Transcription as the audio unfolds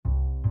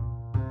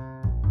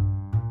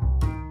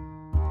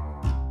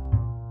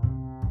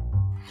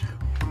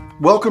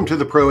Welcome to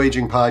the Pro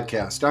Aging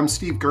Podcast. I'm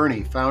Steve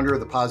Gurney, founder of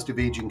the Positive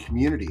Aging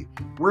Community.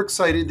 We're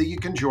excited that you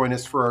can join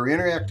us for our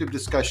interactive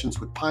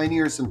discussions with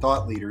pioneers and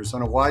thought leaders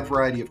on a wide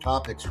variety of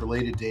topics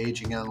related to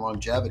aging and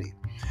longevity.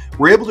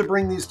 We're able to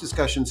bring these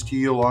discussions to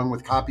you along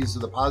with copies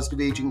of the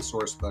Positive Aging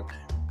Sourcebook,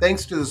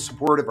 thanks to the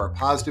support of our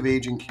Positive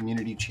Aging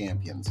Community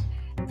champions.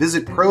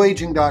 Visit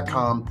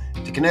proaging.com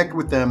to connect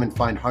with them and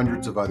find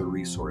hundreds of other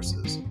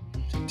resources.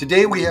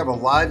 Today we have a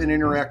live and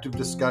interactive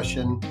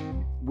discussion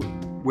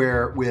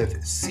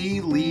with C.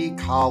 Lee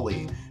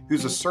Colley,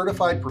 who's a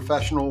certified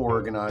professional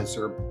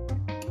organizer,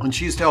 and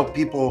she's to help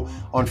people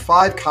on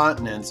 5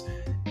 continents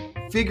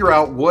figure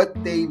out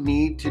what they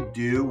need to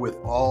do with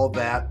all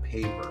that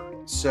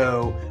paper.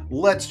 So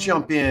let's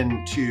jump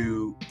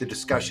into the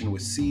discussion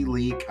with C.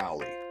 Lee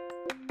Colley.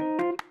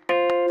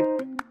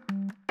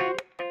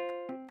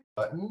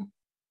 Button.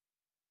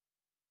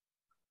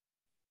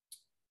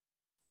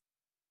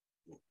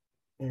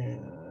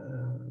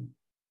 And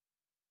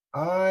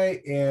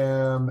I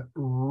am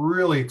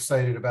really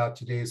excited about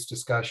today's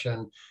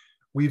discussion.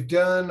 We've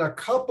done a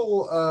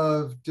couple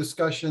of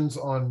discussions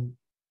on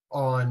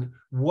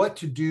what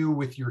to do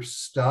with your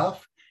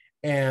stuff,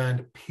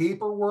 and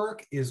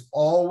paperwork is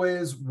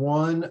always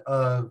one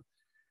of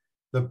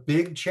the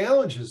big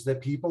challenges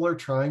that people are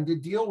trying to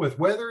deal with,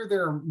 whether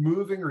they're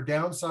moving or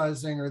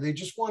downsizing or they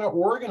just want to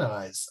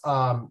organize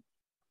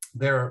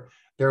their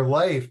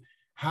life.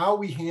 How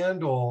we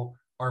handle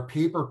our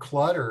paper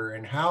clutter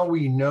and how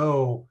we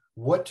know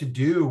what to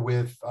do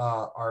with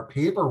our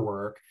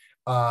paperwork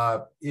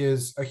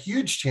is a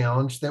huge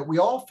challenge that we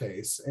all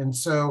face. And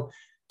so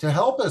to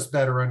help us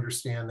better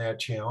understand that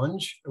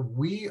challenge,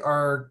 we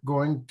are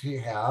going to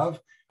have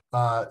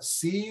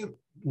C.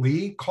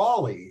 Lee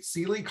Colley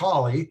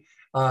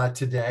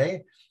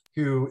today,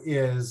 who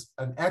is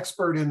an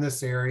expert in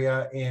this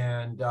area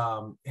and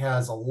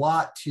has a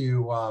lot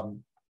to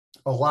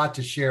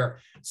share.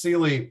 C.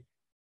 Lee,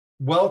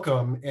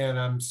 welcome, and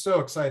I'm so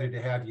excited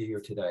to have you here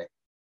today.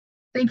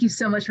 Thank you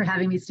so much for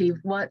having me, Steve.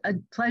 What a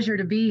pleasure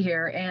to be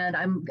here, and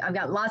I've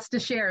got lots to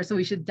share, so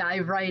we should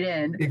dive right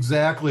in.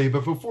 Exactly,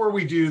 but before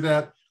we do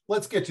that,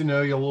 let's get to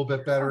know you a little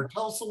bit better.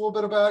 Tell us a little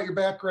bit about your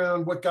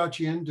background, what got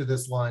you into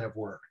this line of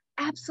work.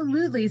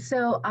 Absolutely.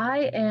 So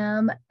I've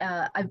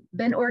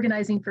been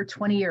organizing for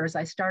 20 years.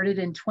 I started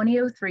in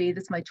 2003.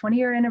 This is my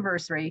 20-year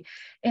anniversary.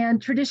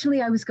 And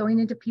traditionally, I was going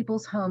into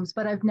people's homes,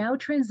 but I've now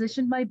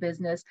transitioned my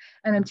business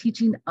and I'm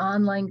teaching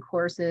online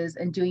courses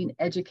and doing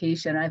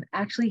education. I've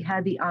actually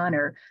had the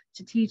honor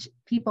to teach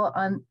people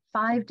on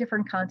 5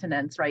 different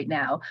continents right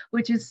now,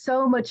 which is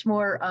so much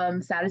more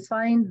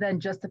satisfying than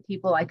just the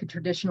people I could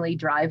traditionally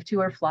drive to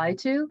or fly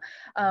to.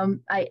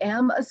 I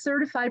am a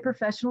certified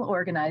professional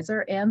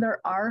organizer, and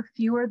there are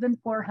fewer than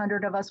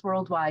 400 of us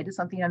worldwide. It's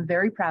something I'm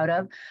very proud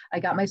of. I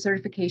got my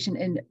certification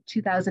in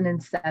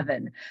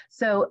 2007.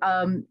 So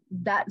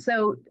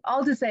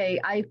all to say,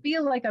 I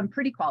feel like I'm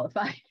pretty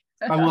qualified.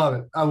 I love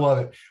it. I love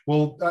it.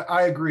 Well,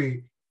 I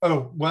agree.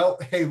 Oh, well,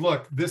 hey,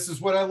 look, this is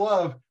what I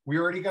love. We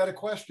already got a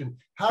question.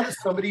 How does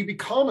somebody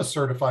become a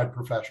certified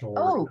professional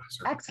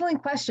organizer? Oh,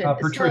 excellent question.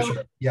 Patricia,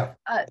 so, yeah.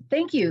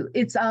 Thank you.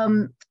 It's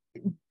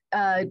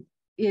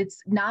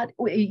not,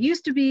 it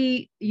used to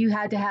be you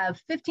had to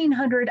have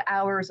 1,500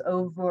 hours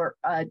over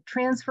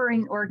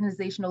transferring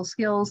organizational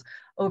skills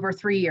over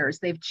 3 years.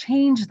 They've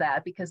changed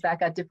that because that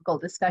got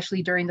difficult,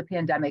 especially during the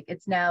pandemic.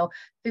 It's now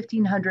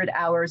 1,500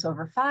 hours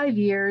over 5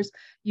 years.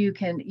 You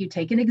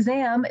take an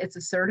exam. It's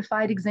a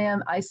certified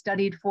exam. I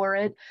studied for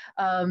it.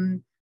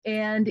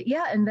 And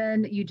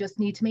then you just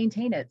need to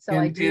maintain it. So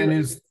and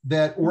is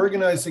that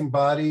organizing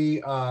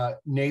body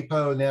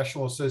NAPO,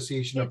 National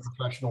Association of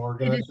Professional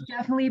Organizers? It is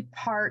definitely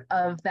part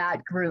of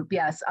that group.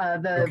 Yes,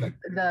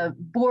 the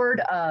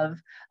board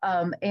of,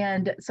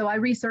 and so I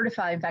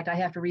recertify. In fact, I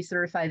have to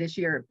recertify this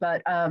year.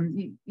 But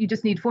you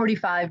just need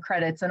 45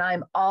 credits, and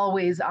I'm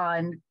always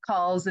on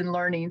calls and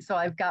learning. So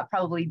I've got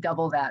probably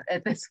double that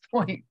at this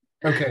point.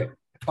 Okay.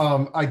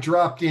 I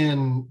dropped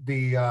in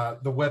the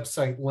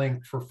website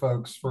link for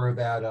folks for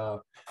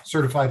that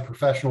certified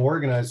professional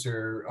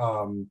organizer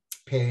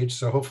page.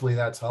 So hopefully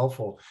that's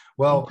helpful.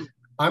 Well,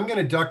 I'm going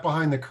to duck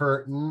behind the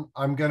curtain.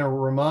 I'm going to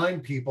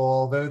remind people,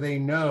 although they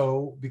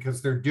know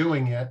because they're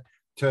doing it,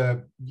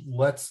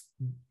 let's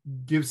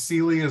give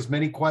C. Lee as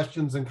many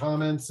questions and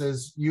comments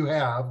as you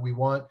have. We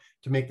want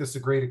to make this a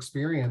great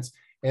experience.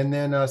 And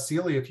then C.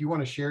 Lee, if you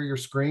want to share your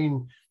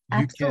screen, you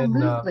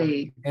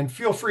Absolutely. can, and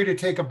feel free to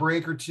take a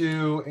break or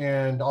two,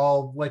 and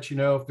I'll let you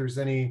know if there's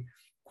any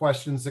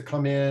questions that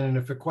come in. And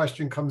if a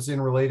question comes in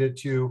related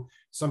to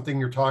something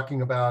you're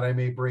talking about, I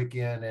may break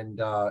in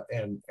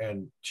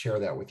and share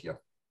that with you.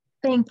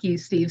 Thank you,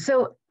 Steve.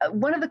 So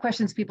one of the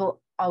questions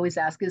people always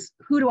ask is,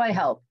 who do I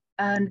help?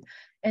 And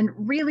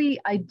really,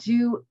 I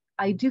do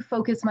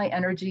focus my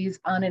energies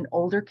on an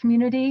older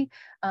community,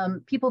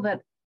 people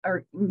that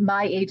are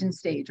my age and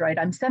stage, right?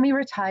 I'm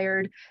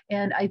semi-retired,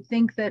 and I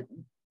think that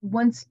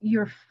once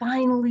you're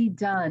finally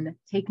done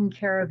taking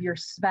care of your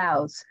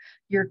spouse,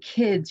 your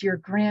kids, your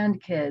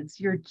grandkids,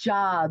 your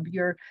job,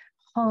 your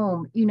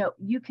home,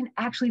 you can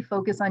actually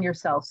focus on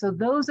yourself. So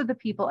those are the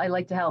people I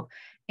like to help.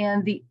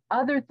 And the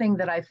other thing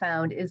that I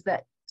found is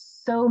that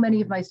so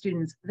many of my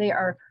students, they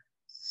are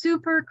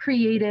super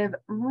creative,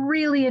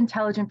 really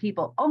intelligent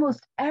people.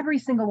 Almost every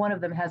single one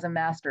of them has a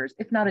master's,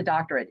 if not a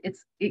doctorate.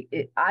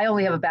 I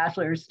only have a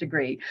bachelor's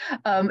degree.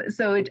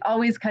 So it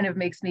always kind of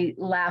makes me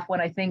laugh when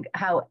I think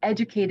how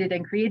educated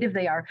and creative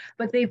they are,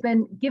 but they've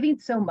been giving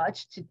so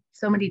much to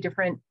so many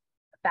different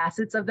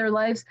facets of their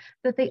lives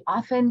that they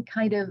often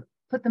kind of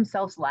put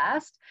themselves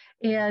last.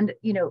 And,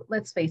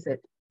 let's face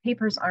it,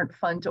 papers aren't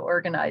fun to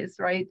organize,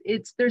 right?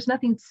 There's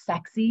nothing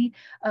sexy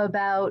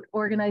about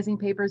organizing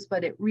papers,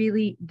 but it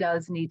really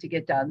does need to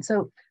get done.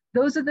 So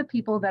those are the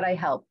people that I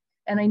help.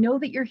 And I know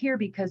that you're here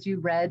because you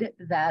read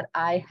that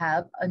I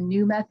have a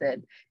new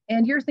method.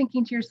 And you're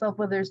thinking to yourself,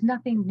 well, there's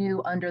nothing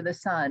new under the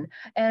sun.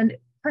 And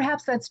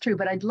perhaps that's true,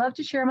 but I'd love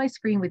to share my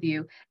screen with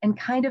you and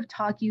kind of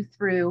talk you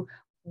through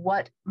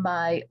what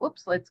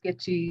let's get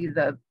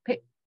to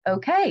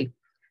okay.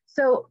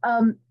 So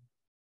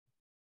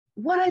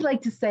what I'd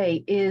like to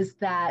say is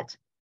that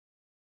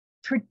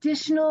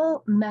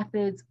traditional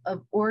methods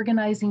of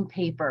organizing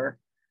paper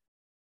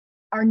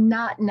are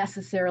not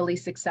necessarily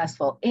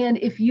successful. And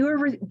if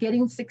you're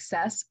getting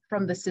success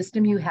from the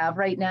system you have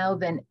right now,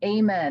 then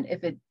amen.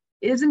 If it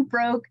isn't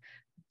broke,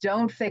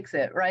 don't fix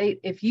it, right?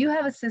 If you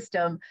have a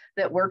system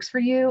that works for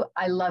you,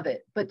 I love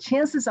it. But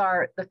chances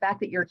are the fact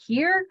that you're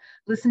here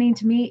listening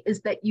to me is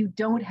that you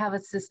don't have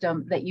a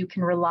system that you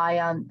can rely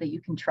on, that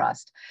you can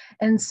trust.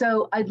 And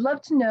so I'd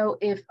love to know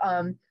if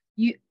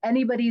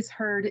anybody's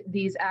heard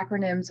these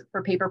acronyms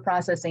for paper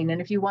processing. And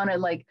if you want to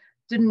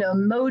do an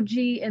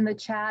emoji in the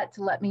chat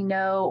to let me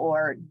know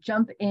or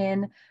jump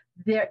in,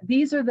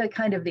 these are the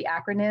kind of the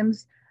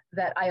acronyms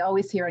that I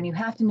always hear. And you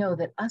have to know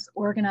that us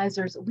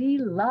organizers, we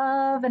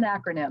love an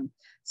acronym.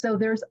 So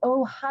there's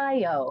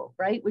OHIO,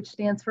 right, which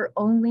stands for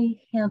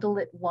Only Handle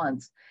It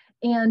Once.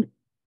 And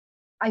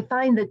I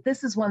find that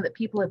this is one that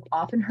people have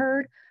often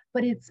heard,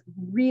 but it's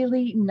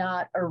really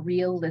not a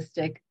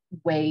realistic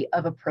way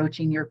of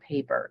approaching your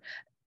paper.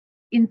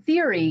 In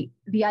theory,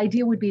 the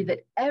idea would be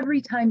that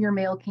every time your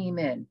mail came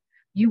in,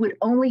 you would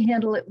only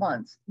handle it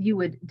once. You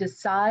would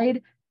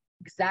decide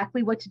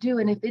exactly what to do.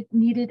 And if it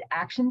needed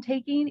action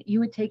taking, you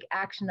would take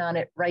action on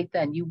it right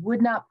then. You would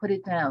not put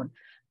it down.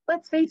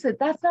 Let's face it,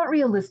 that's not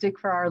realistic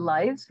for our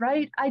lives,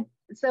 right?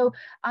 So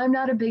I'm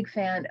not a big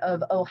fan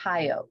of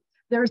OHIO.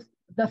 There's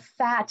the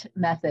FAT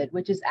method,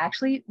 which is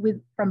actually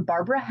from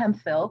Barbara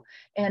Hemphill,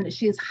 and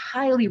she is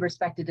highly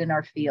respected in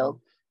our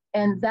field.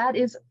 And that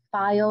is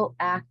file,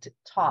 act,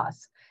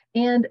 toss.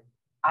 And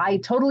I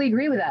totally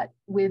agree with that.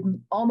 With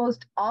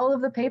almost all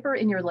of the paper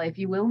in your life,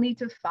 you will need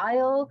to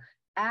file,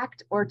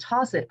 act, or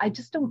toss it. I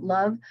just don't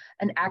love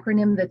an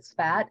acronym that's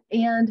fat.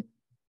 And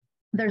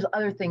there's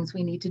other things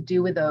we need to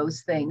do with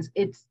those things.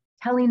 It's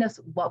telling us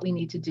what we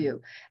need to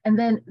do. And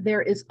then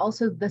there is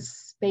also the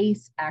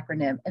SPACE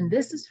acronym. And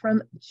this is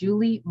from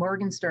Julie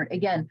Morgenstern.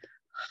 Again,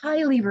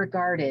 highly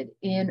regarded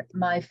in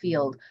my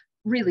field.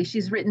 Really,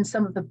 she's written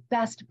some of the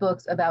best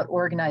books about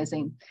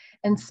organizing.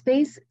 And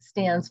SPACE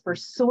stands for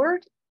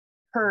sort,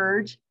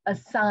 purge,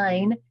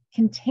 assign,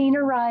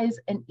 containerize,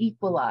 and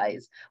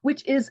equalize,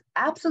 which is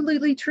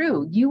absolutely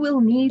true. You will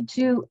need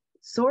to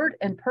sort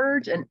and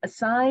purge and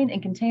assign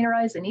and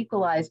containerize and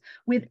equalize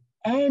with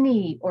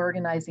any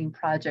organizing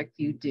project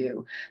you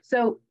do.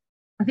 So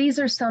these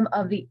are some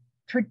of the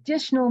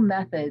traditional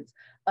methods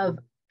of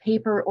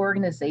paper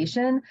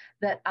organization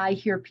that I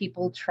hear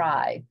people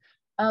try.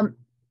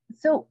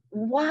 So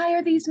why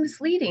are these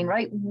misleading,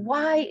 right?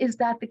 Why is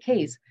that the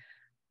case?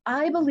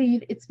 I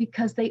believe it's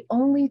because they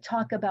only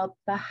talk about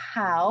the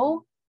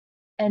how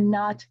and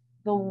not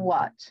the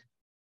what,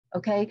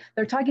 okay?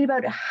 They're talking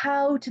about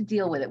how to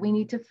deal with it. We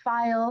need to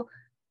file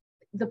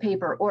the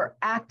paper or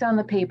act on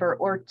the paper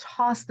or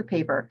toss the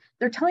paper.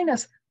 They're telling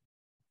us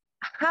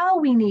how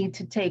we need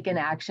to take an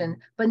action,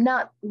 but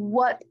not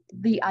what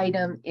the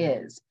item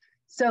is.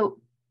 So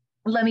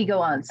let me go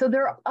on. So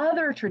there are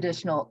other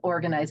traditional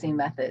organizing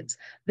methods.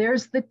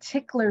 There's the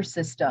tickler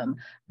system.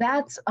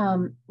 That's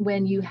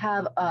when you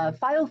have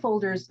file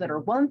folders that are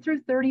 1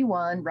 through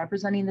 31,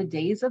 representing the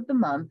days of the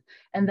month,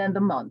 and then the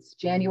months,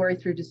 January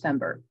through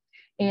December.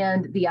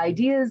 And the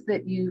idea is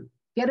that you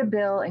get a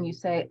bill and you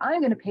say,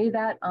 I'm going to pay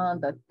that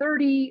on the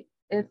 30th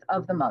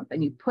of the month,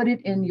 and you put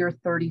it in your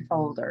 30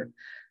 folder.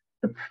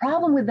 The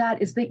problem with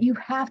that is that you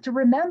have to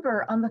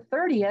remember on the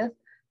 30th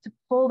to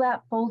pull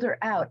that folder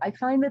out. I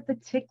find that the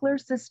tickler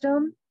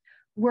system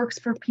works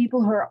for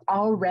people who are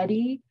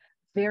already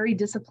very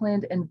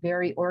disciplined and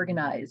very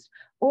organized.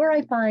 Or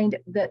I find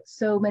that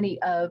so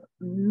many of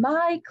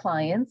my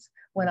clients,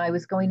 when I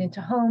was going into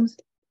homes,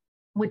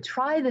 would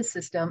try this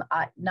system,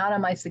 not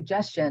on my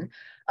suggestion,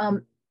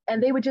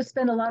 and they would just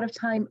spend a lot of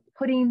time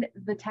putting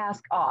the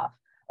task off,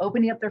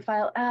 opening up their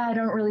file. I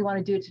don't really want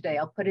to do it today.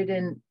 I'll put it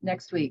in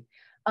next week.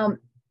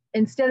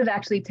 Instead of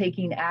actually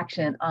taking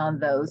action on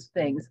those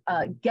things,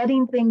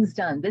 getting things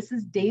done. This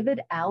is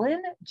David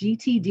Allen,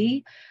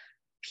 GTD.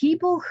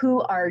 People who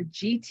are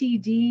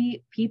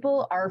GTD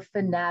people are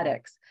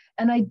fanatics.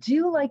 And I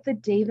do like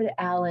that David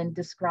Allen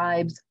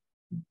describes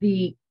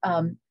the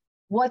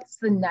what's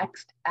the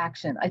next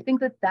action. I think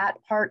that that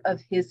part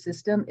of his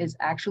system is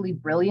actually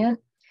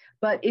brilliant,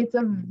 but it's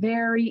a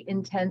very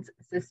intense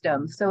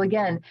system. So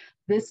again,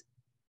 this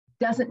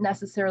doesn't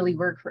necessarily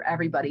work for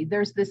everybody.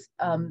 There's this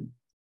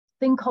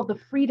thing called the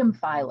Freedom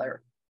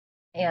Filer.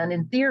 And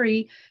in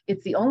theory,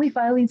 it's the only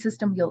filing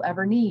system you'll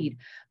ever need.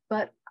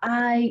 But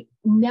I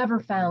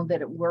never found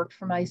that it worked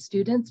for my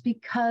students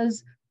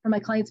for my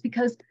clients,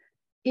 because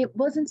it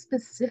wasn't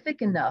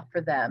specific enough for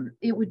them.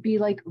 It would be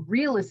like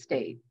real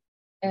estate.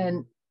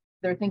 And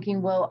they're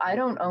thinking, well, I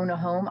don't own a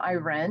home, I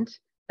rent.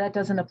 That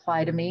doesn't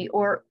apply to me.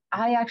 Or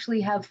I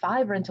actually have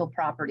 5 rental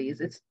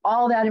properties. It's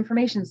all that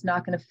information is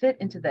not going to fit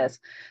into this.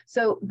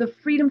 So the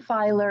Freedom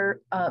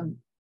Filer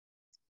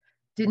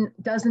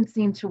doesn't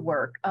seem to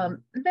work.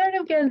 Then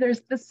again,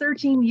 there's the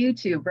searching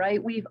YouTube,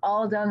 right? We've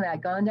all done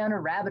that, gone down a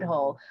rabbit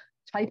hole,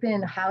 type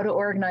in how to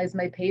organize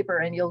my paper,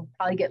 and you'll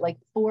probably get like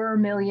 4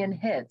 million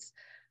hits.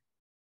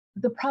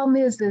 The problem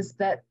is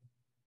that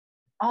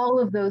all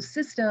of those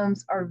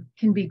systems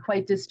can be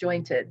quite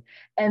disjointed.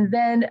 And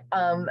then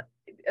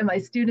my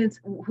students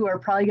who are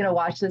probably going to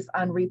watch this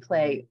on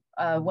replay,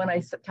 when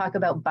I talk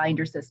about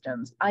binder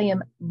systems, I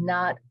am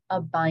not a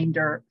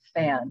binder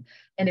fan.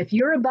 And if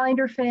you're a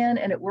binder fan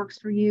and it works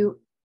for you,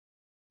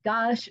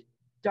 gosh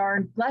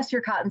darn, bless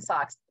your cotton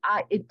socks.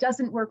 It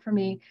doesn't work for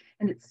me,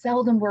 and it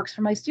seldom works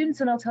for my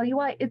students. And I'll tell you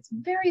why. It's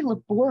very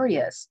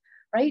laborious,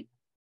 right?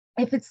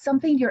 If it's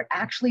something you're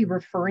actually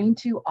referring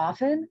to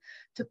often,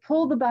 to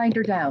pull the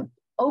binder down,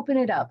 open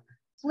it up,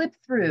 flip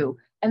through,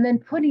 and then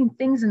putting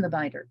things in the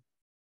binder,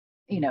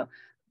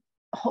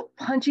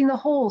 punching the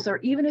holes, or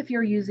even if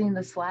you're using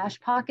the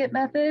slash pocket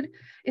method,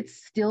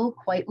 it's still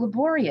quite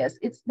laborious.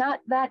 It's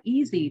not that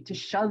easy to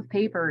shove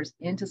papers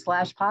into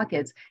slash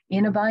pockets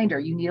in a binder.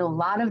 You need a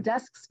lot of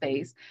desk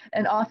space,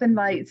 and often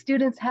my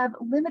students have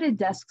limited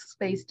desk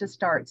space to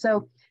start.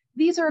 So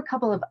these are a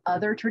couple of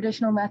other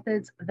traditional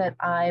methods that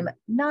I'm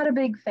not a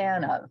big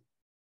fan of.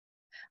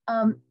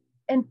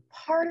 And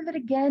part of it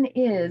again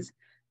is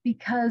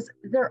because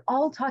they're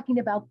all talking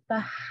about the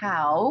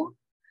how.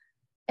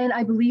 And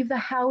I believe the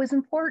how is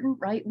important,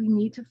 right? We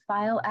need to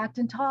file, act,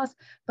 and toss.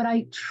 But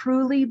I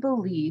truly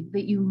believe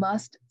that you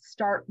must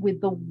start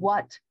with the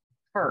what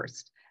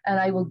first. And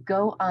I will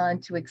go on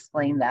to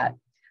explain that.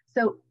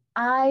 So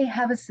I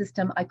have a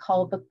system I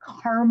call the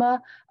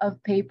karma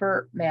of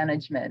paper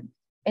management.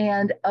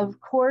 And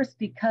of course,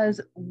 because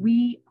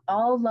we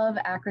all love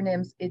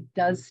acronyms, it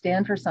does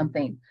stand for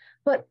something.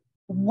 But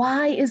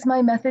why is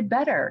my method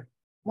better?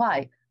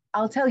 Why?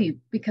 I'll tell you,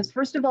 because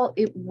first of all,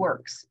 it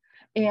works.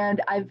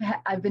 And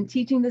I've been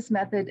teaching this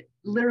method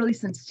literally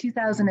since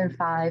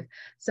 2005.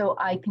 So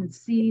I can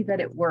see that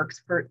it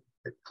works for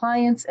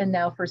clients and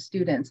now for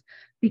students.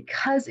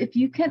 Because if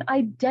you can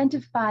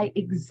identify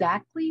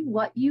exactly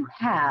what you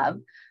have,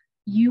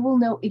 you will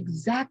know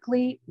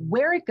exactly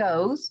where it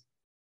goes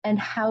and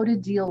how to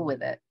deal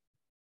with it.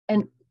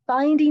 And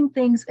finding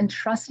things and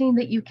trusting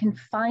that you can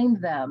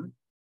find them,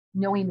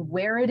 knowing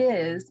where it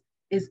is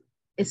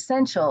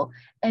essential,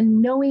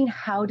 and knowing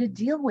how to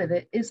deal with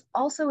it is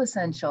also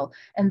essential.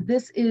 And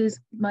this is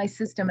my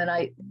system. And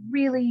I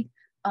really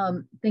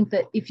think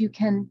that if you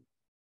can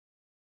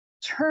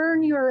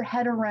turn your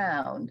head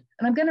around,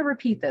 and I'm going to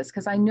repeat this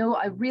because I know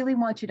I really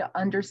want you to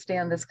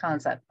understand this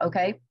concept,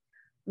 okay?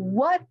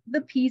 What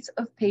the piece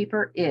of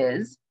paper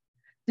is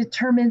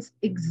determines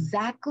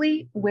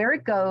exactly where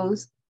it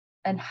goes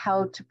and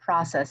how to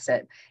process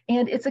it.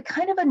 And it's a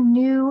kind of a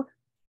new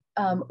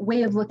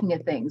way of looking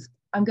at things.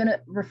 I'm going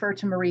to refer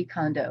to Marie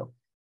Kondo.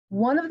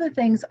 One of the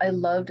things I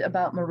loved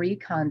about Marie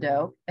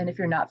Kondo, and if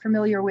you're not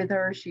familiar with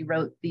her, she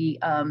wrote the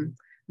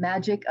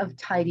Magic of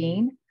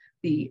Tidying,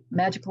 the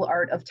magical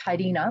art of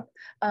tidying up.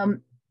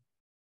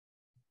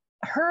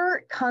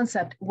 Her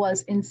concept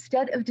was,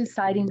 instead of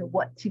deciding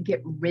what to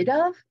get rid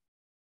of,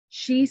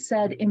 she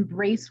said,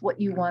 embrace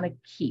what you want to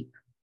keep,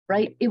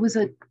 right? It was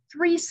a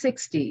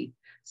 360.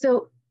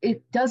 So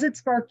does it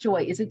spark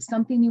joy? Is it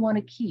something you want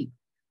to keep?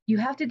 You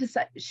have to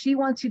decide. She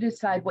wants you to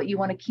decide what you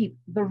want to keep.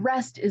 The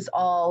rest is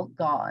all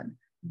gone.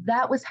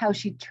 That was how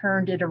she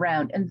turned it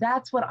around. And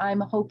that's what I'm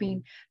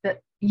hoping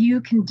that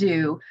you can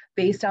do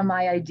based on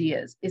my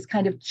ideas, is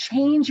kind of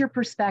change your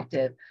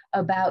perspective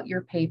about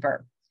your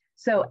paper.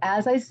 So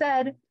as I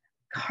said,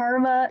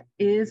 karma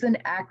is an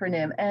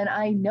acronym. And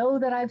I know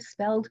that I've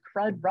spelled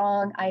crud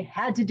wrong. I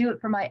had to do it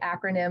for my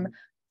acronym.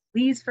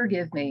 Please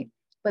forgive me.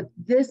 But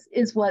this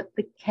is what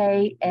the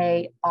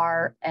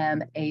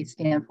KARMA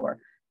stand for.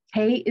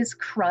 K is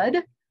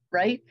crud,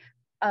 right?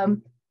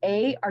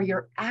 A are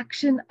your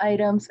action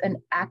items and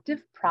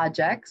active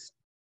projects.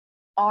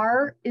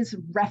 R is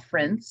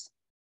reference.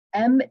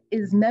 M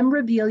is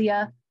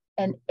memorabilia.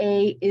 And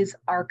A is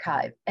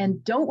archive.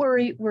 And don't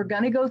worry, we're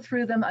going to go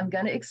through them. I'm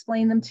going to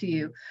explain them to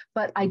you.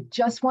 But I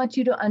just want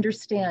you to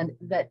understand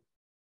that,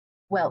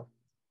 well,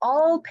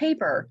 all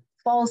paper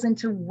falls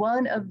into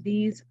one of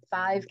these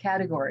 5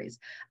 categories.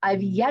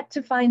 I've yet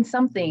to find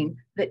something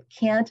that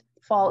can't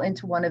fall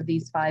into one of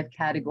these 5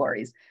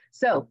 categories.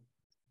 So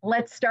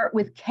Let's start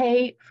with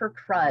K for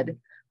crud,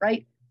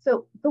 right?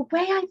 So the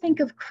way I think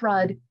of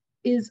crud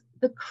is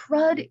the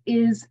crud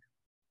is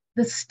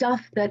the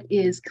stuff that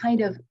is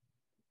kind of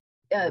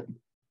uh,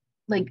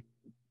 like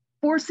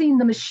forcing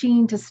the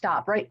machine to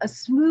stop, right? A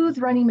smooth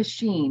running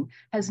machine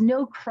has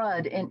no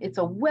crud and it's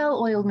a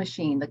well-oiled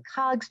machine. The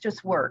cogs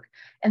just work.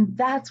 And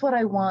that's what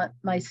I want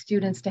my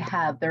students to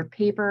have, their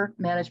paper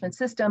management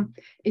system.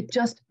 It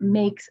just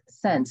makes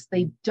sense.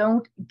 They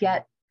don't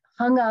get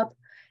hung up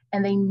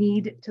and they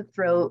need to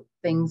throw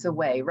things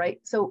away, right?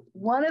 So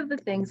one of the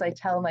things I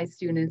tell my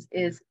students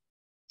is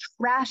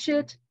trash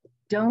it,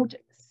 don't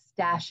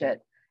stash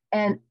it.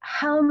 And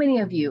how many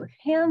of you,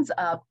 hands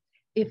up,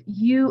 if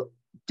you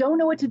don't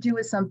know what to do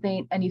with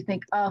something and you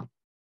think, oh,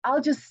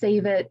 I'll just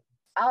save it,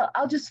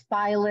 I'll just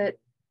file it,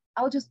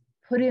 I'll just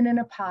put it in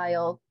a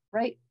pile,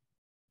 right?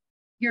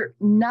 You're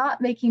not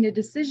making a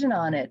decision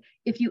on it.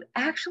 If you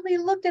actually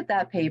looked at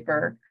that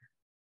paper,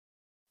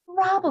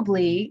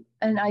 probably,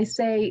 and I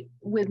say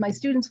with my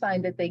students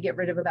find that they get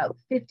rid of about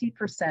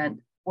 50%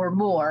 or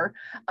more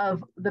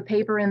of the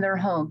paper in their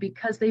home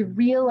because they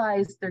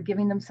realize they're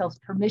giving themselves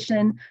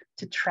permission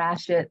to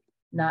trash it,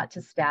 not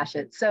to stash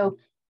it. So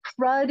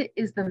crud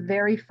is the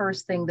very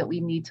first thing that we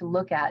need to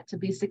look at to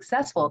be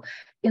successful.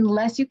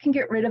 Unless you can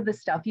get rid of the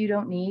stuff you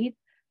don't need,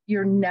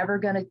 you're never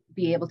going to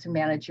be able to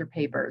manage your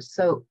papers.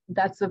 So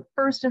that's the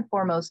first and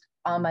foremost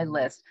on my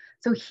list.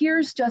 So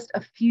here's just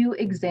a few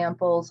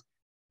examples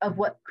of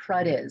what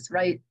crud is,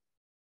 right?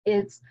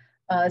 It's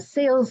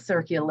sales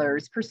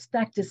circulars,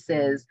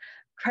 prospectuses,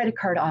 credit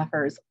card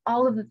offers,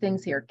 all of the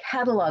things here,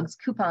 catalogs,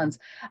 coupons.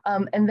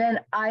 And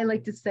then I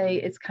like to say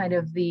it's kind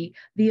of the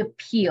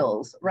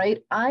appeals,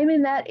 right? I'm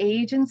in that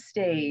age and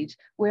stage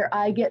where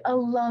I get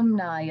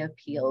alumni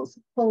appeals,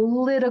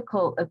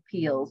 political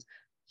appeals,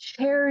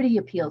 charity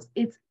appeals.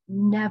 It's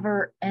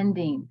never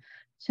ending.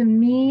 To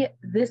me,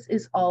 this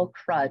is all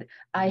crud.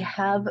 I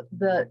have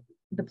the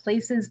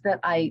places that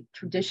I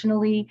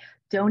traditionally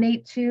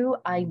donate to.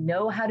 I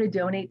know how to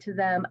donate to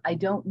them. I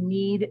don't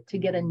need to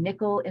get a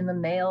nickel in the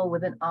mail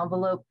with an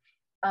envelope.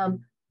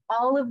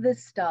 All of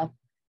this stuff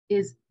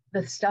is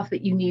the stuff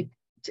that you need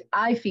to,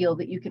 I feel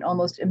that you can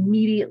almost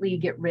immediately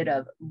get rid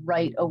of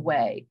right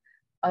away.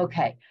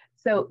 Okay,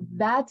 so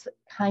that's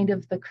kind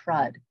of the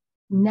crud.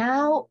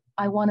 Now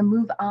I want to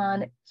move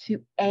on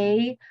to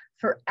A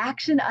for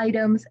action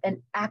items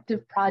and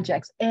active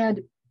projects.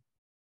 And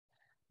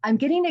I'm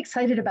getting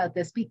excited about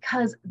this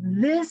because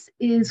this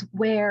is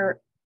where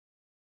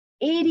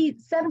 80,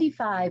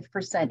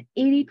 75%,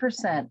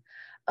 80%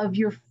 of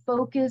your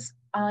focus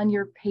on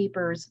your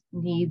papers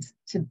needs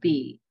to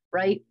be,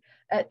 right?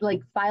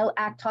 Like file,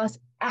 act, toss,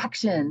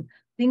 action,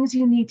 things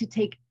you need to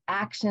take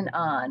action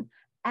on,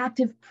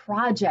 active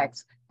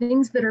projects,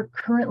 things that are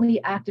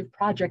currently active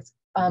projects.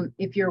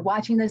 If you're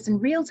watching this in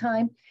real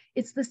time,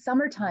 it's the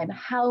summertime.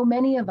 How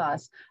many of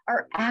us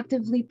are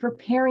actively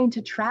preparing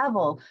to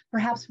travel,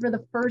 perhaps for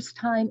the first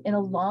time in a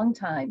long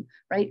time,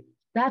 right?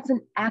 That's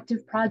an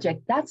active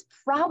project. That's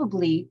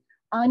probably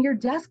on your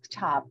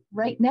desktop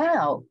right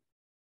now.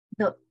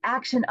 The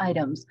action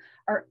items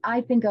are, I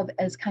think of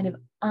as kind of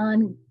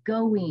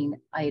ongoing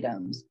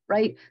items,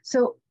 right?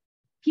 So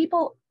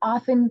people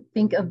often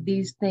think of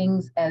these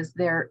things as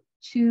their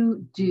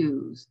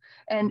to-dos.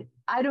 And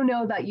I don't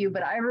know about you,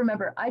 but I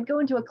remember I'd go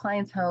into a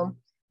client's home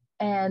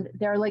and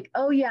they're like,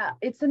 oh yeah,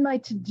 it's in my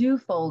to-do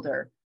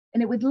folder.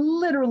 And it would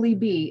literally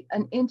be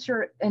an inch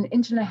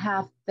and a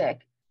half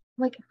thick.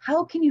 Like,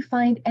 how can you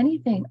find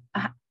anything?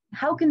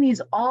 How can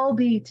these all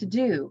be to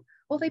do?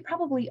 Well, they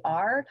probably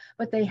are,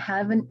 but they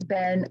haven't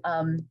been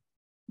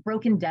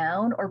broken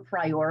down or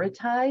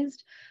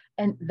prioritized.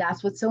 And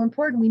that's what's so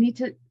important.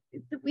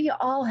 We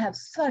all have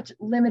such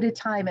limited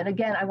time. And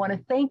again, I want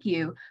to thank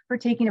you for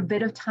taking a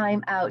bit of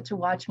time out to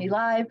watch me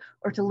live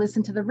or to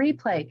listen to the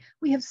replay.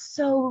 We have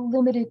so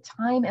limited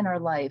time in our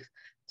life.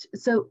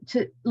 So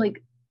to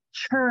like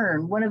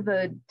churn, one of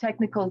the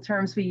technical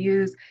terms we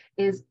use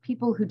is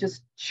people who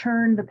just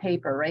churn the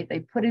paper, right? They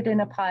put it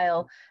in a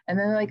pile and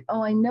then they're like,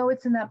 oh, I know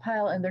it's in that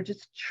pile, and they're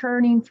just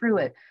churning through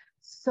it.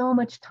 So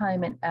much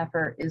time and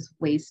effort is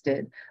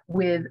wasted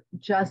with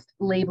just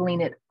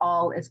labeling it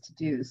all as to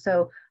do.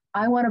 So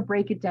I want to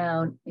break it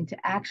down into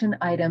action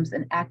items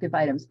and active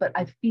items, but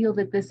I feel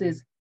that this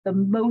is the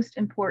most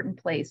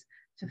important place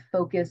to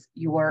focus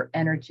your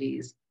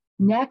energies.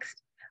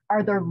 Next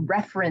are the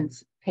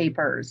reference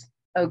papers,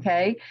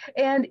 okay?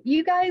 And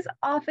you guys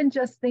often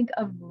just think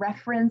of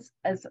reference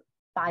as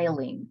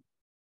filing,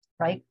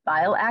 right?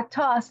 File, act,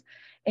 toss.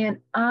 And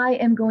I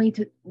am going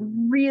to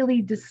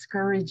really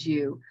discourage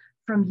you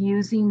from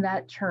using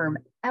that term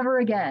ever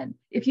again.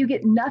 If you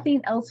get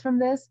nothing else from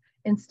this,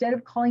 instead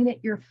of calling it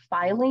your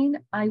filing,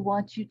 I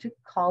want you to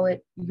call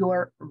it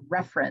your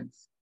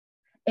reference.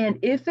 And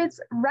if it's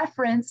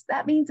reference,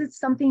 that means it's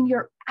something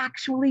you're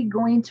actually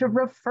going to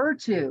refer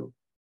to.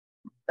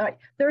 All right.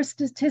 Their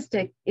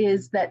statistic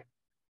is that,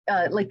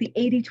 like the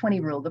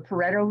 80-20 rule, the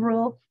Pareto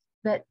rule,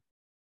 that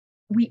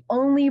we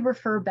only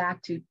refer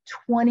back to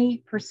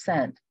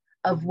 20%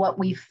 of what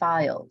we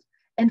filed.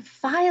 And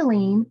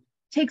filing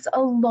takes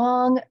a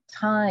long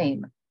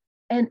time.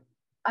 And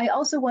I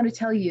also want to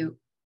tell you,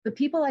 the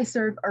people I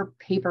serve are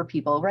paper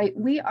people, right?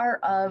 We are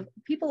of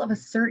people of a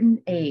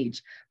certain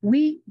age.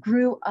 We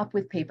grew up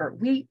with paper.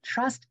 We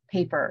trust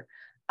paper.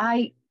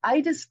 I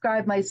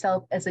describe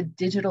myself as a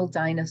digital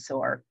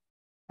dinosaur.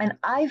 And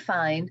I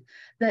find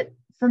that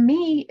for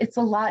me, it's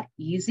a lot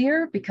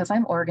easier because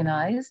I'm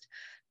organized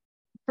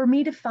for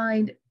me to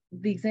find.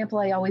 The example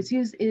I always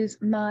use is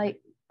my,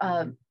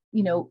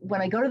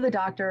 when I go to the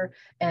doctor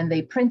and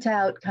they print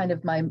out kind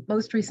of my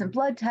most recent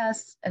blood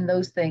tests and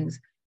those things,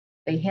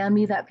 they hand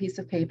me that piece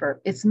of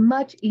paper. It's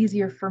much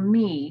easier for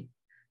me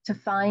to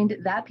find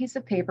that piece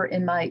of paper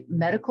in my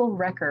medical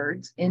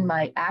records, in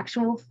my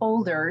actual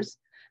folders,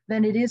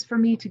 than it is for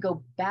me to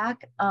go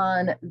back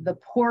on the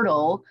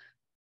portal,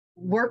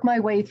 work my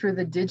way through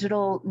the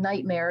digital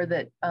nightmare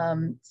that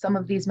some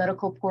of these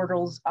medical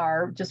portals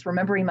are, just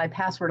remembering my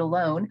password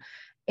alone,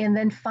 and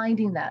then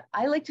finding that.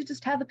 I like to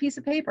just have the piece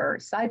of paper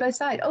side by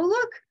side. Oh,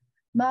 look,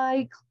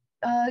 my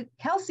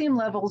calcium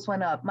levels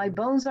went up. My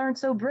bones aren't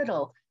so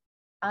brittle.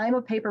 I'm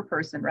a paper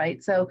person,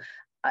 right? So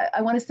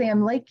I want to say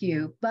I'm like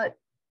you, but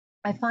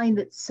I find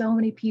that so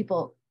many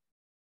people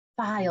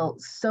file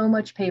so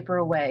much paper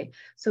away.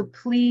 So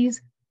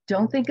please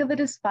don't think of it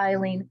as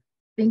filing.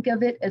 Think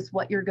of it as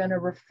what you're going to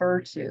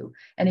refer to.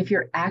 And if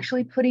you're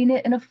actually putting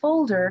it in a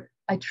folder,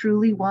 I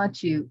truly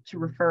want you to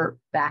refer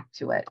back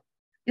to it.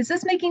 Is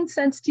this making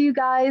sense to you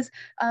guys?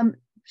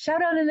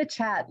 Shout out in the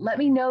chat. Let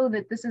me know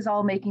that this is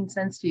all making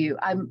sense to you.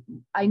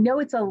 I know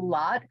it's a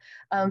lot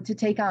to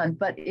take on,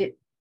 but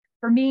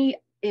for me,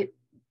 it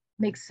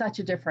makes such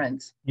a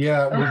difference.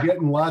 Yeah, we're Oh,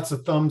 getting lots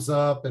of thumbs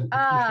up, and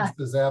Patricia ah,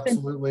 says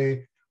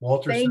absolutely.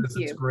 Walter thank says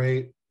it's you.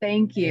 great.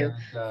 Thank you.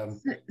 And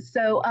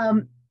So,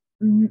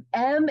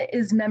 M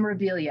is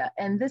memorabilia.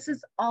 And this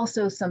is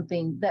also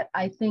something that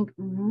I think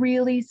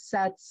really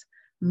sets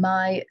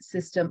my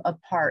system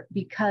apart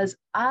because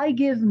I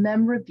give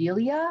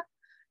memorabilia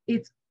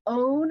its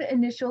own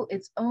initial,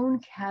 its own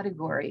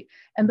category.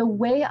 And the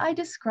way I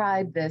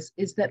describe this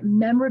is that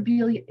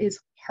memorabilia is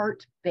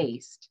heart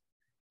based,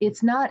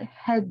 it's not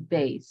head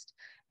based.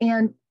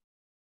 And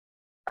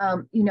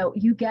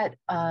you get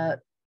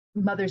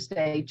Mother's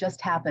Day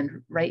just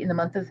happened right in the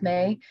month of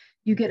May.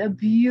 You get a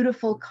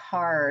beautiful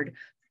card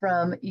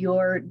from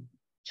your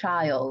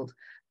child,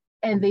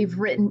 and they've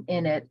written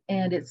in it,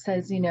 and it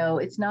says,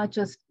 it's not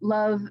just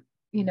love,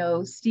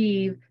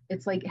 Steve.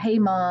 It's like, hey,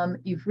 mom,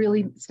 you've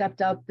really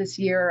stepped up this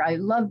year. I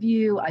love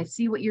you. I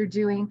see what you're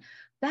doing.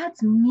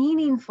 That's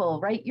meaningful,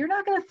 right? You're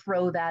not going to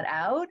throw that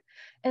out.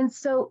 And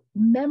so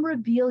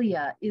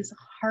memorabilia is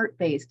heart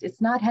based,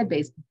 it's not head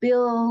based.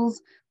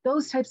 Bills,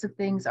 those types of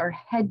things are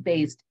head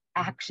based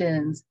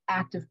actions,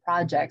 active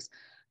projects.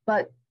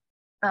 But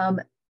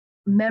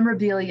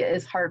memorabilia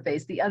is heart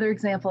based. The other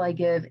example I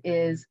give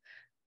is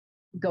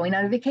going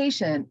on a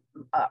vacation.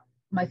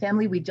 My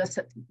family, we just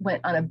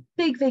went on a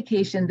big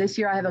vacation. This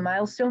year, I have a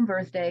milestone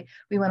birthday.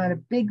 We went on a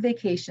big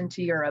vacation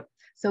to Europe.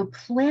 So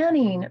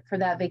planning for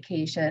that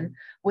vacation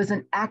was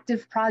an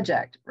active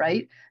project,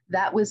 right?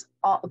 That was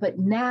all, but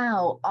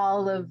now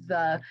all of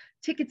the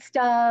ticket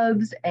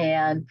stubs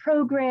and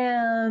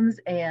programs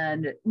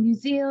and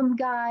museum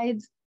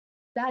guides,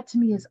 that to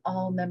me is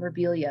all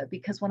memorabilia,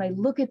 because when I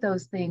look at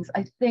those things,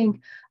 I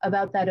think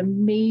about that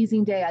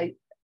amazing day.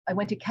 I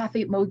went to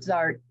Cafe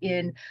Mozart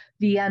in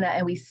Vienna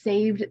and we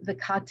saved the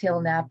cocktail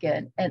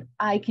napkin. And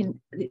I can,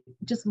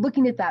 just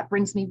looking at that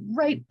brings me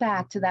right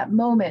back to that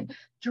moment,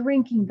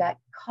 drinking that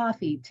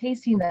coffee,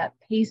 tasting that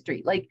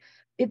pastry. Like,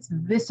 it's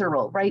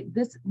visceral, right?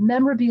 This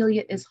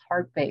memorabilia is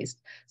heart-based.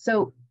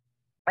 So,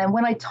 and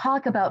when I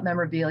talk about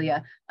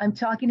memorabilia, I'm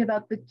talking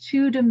about the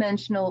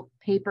two-dimensional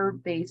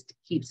paper-based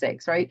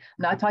keepsakes, right?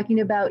 I'm not talking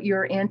about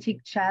your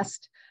antique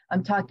chest.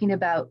 I'm talking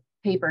about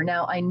paper.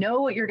 Now, I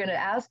know what you're going to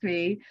ask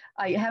me.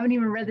 I haven't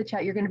even read the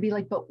chat. You're going to be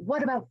like, but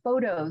what about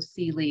photos,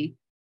 Celie?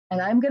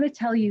 And I'm going to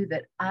tell you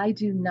that I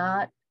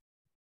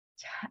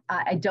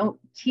don't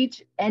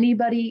teach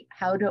anybody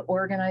how to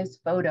organize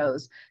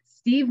photos.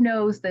 Steve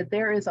knows that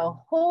there is a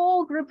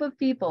whole group of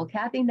people,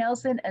 Kathy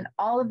Nelson and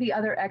all of the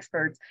other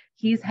experts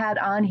he's had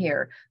on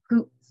here,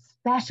 who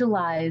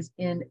specialize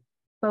in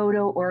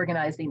photo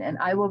organizing. And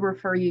I will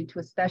refer you to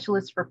a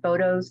specialist for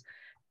photos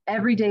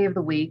every day of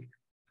the week.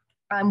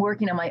 I'm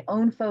working on my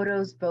own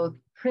photos, both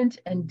print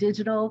and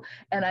digital.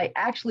 And I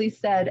actually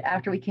said,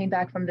 after we came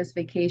back from this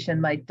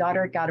vacation, my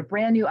daughter got a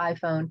brand new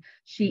iPhone.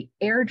 She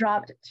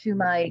airdropped to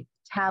my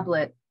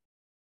tablet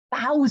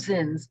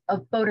thousands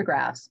of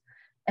photographs.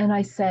 And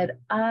I said,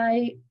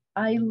 I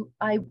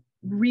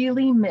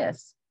really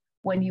miss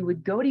when you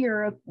would go to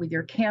Europe with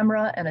your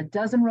camera and a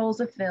dozen rolls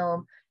of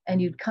film,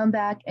 and you'd come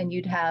back and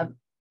you'd have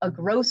a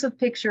gross of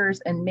pictures,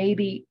 and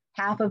maybe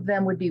half of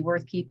them would be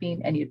worth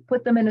keeping, and you'd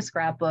put them in a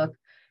scrapbook,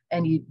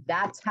 and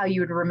that's how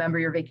you would remember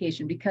your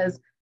vacation, because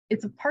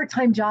it's a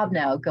part-time job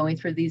now going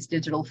through these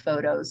digital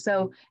photos.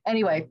 So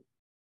anyway,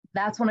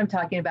 that's what I'm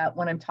talking about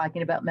when I'm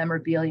talking about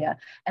memorabilia.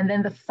 And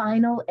then the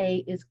final A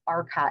is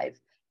archive.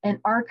 An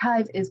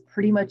archive is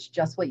pretty much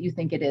just what you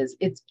think it is.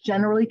 It's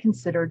generally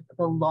considered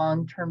the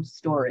long-term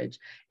storage.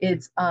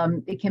 It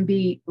can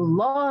be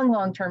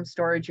long-term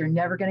storage. You're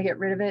never going to get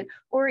rid of it,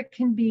 or it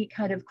can be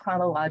kind of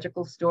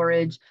chronological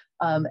storage.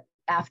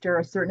 After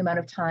a certain amount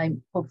of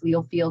time, hopefully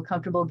you'll feel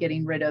comfortable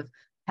getting rid of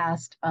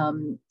past,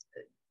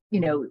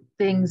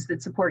 things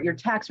that support your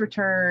tax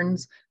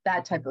returns,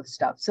 that type of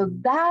stuff. So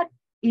that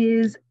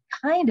is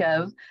kind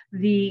of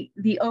the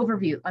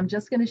overview. I'm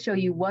just going to show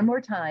you one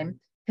more time,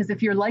 because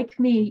if you're like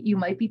me, you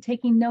might be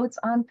taking notes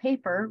on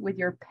paper with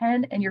your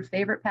pen and your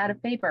favorite pad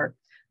of paper.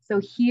 So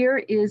here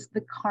is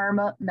the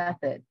karma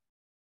method.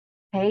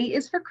 K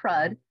is for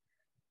CRUD,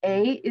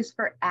 A is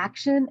for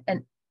action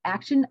and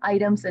action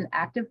items and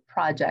active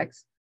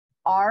projects,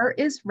 R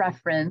is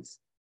reference,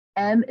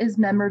 M is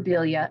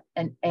memorabilia,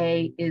 and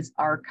A is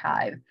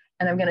archive.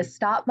 And I'm going to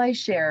stop my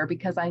share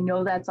because I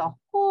know that's a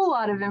whole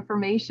lot of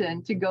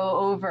information to go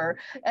over.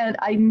 And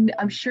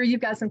I'm sure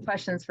you've got some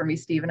questions for me,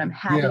 Steve, and I'm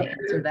happy to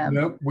answer them.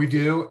 Nope, we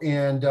do.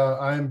 And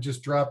I'm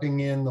just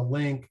dropping in the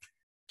link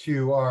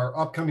to our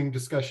upcoming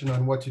discussion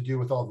on what to do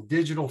with all the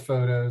digital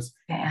photos.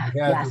 Yeah, we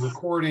had the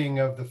recording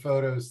of the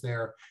photos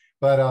there.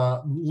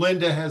 But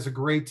Linda has a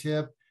great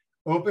tip.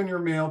 Open your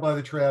mail by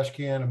the trash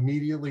can,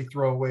 immediately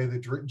throw away the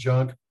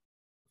junk.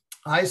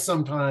 I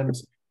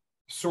sometimes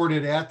sort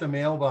it at the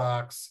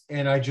mailbox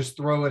and I just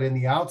throw it in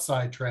the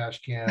outside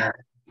trash can.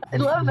 I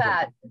love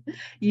that.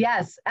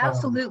 Yes,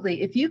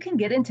 absolutely. If you can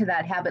get into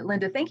that habit,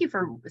 Linda, thank you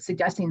for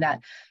suggesting that.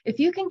 If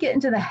you can get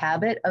into the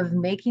habit of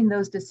making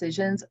those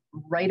decisions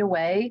right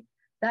away,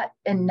 that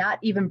and not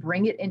even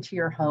bring it into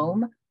your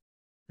home,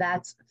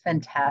 that's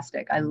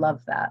fantastic. I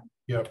love that.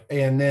 Yep.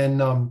 And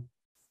then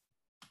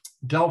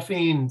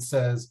Delphine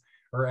says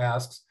or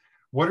asks,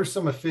 what are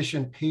some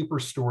efficient paper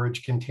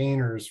storage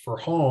containers for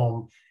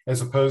home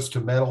as opposed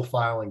to metal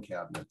filing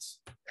cabinets?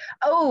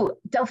 Oh,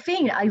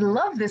 Delphine, I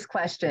love this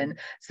question.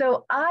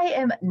 So I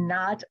am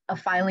not a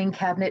filing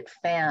cabinet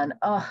fan.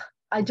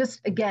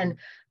 Again,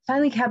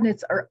 filing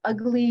cabinets are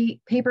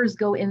ugly. Papers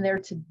go in there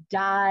to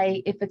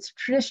die. If it's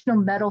traditional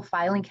metal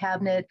filing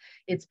cabinet,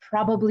 it's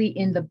probably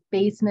in the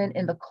basement,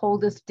 in the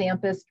coldest,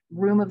 dampest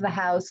room of the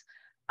house.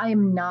 I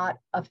am not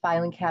a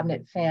filing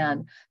cabinet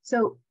fan.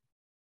 So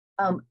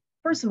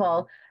first of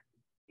all,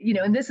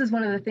 and this is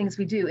one of the things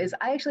we do is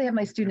I actually have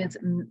my students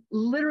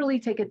literally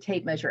take a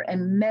tape measure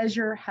and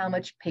measure how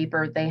much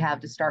paper they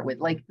have to start with.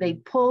 Like they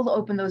pull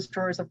open those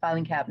drawers of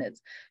filing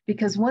cabinets,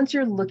 because once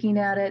you're looking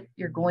at it,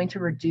 you're going to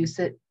reduce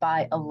it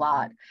by a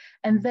lot.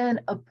 And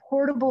then a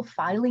portable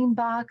filing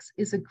box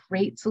is a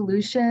great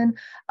solution.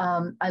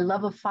 I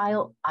love a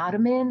file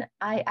ottoman.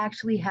 I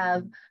actually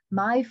have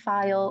my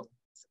file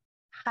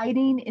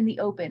hiding in the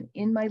open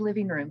in my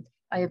living room.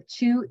 I have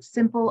two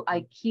simple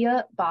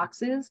IKEA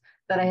boxes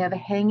that I have a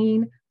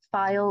hanging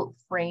file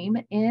frame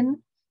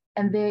in.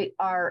 And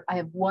I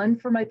have one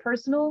for my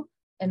personal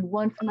and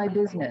one for my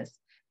business.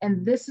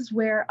 And this is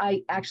where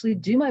I actually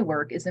do my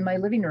work, is in my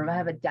living room. I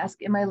have a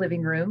desk in my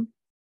living room.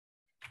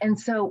 And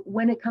so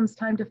when it comes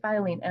time to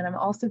filing, and I'm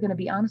also going to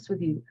be honest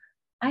with you,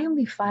 I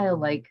only file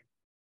like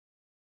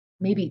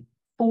maybe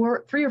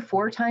 3 or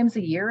 4 times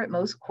a year, at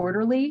most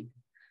quarterly,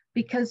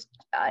 because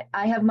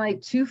I have my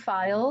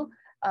 2-file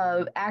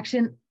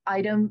action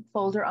item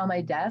folder on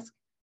my desk.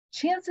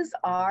 Chances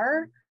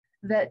are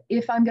that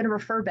if I'm going to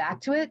refer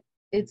back to it,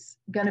 it's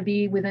going to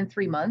be within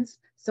 3 months.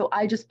 So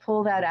I just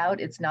pull that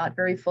out. It's not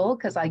very full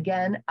because,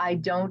 again, I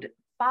don't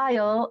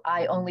file.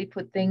 I only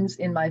put things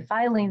in my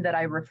filing that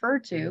I refer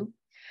to.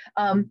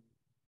 And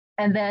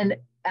then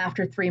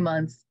after 3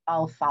 months,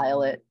 I'll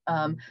file it.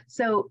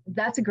 So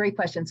that's a great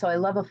question. So I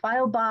love a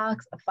file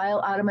box, a file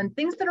ottoman,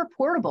 things that are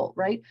portable,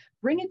 right?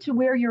 Bring it to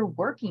where you're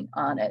working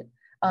on it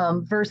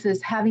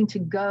versus having to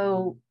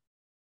go,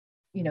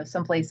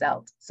 someplace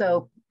else.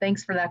 So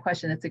thanks for that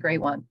question. It's a great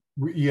one.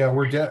 Yeah,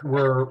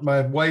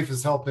 my wife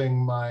is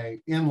helping my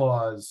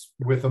in-laws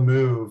with a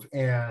move,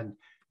 and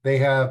they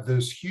have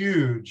those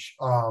huge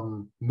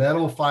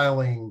metal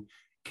filing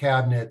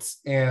cabinets,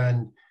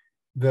 and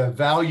the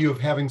value of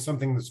having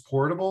something that's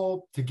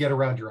portable to get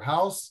around your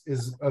house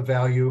is a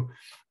value,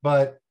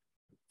 but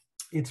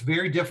it's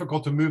very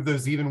difficult to move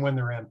those even when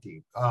they're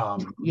empty.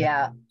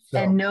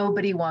 And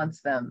nobody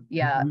wants them.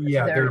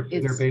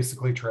 They're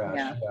basically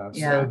trash.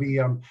 So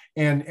the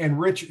and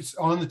Rich,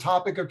 on the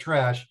topic of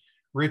trash,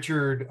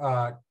 Richard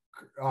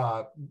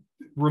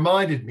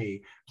reminded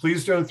me,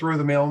 please don't throw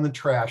the mail in the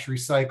trash,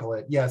 recycle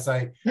it. Yes,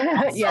 I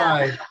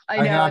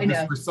have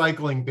this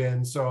recycling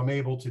bin, so I'm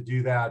able to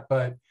do that,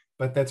 but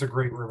that's a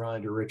great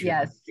reminder, Richard.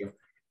 Yes.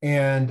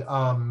 And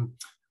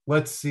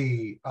let's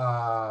see.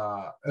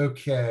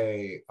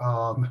 Okay.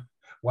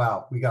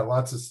 Wow, we got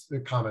lots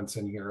of comments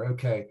in here.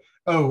 Okay.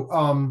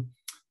 Oh,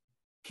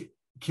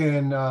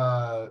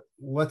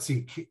 let's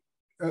see.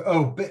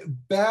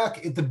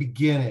 Back at the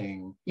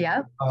beginning,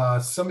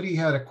 somebody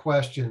had a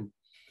question.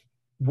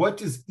 What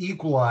does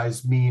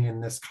equalize mean in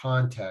this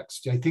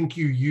context? I think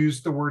you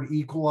used the word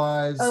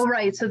equalize. Oh,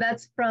 right. So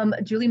that's from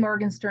Julie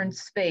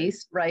Morgenstern's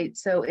Space, right?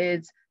 So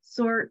it's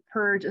sort,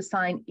 purge,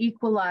 assign,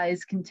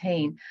 equalize,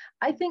 contain.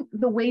 I think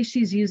the way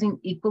she's using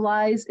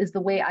equalize is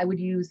the way I would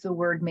use the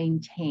word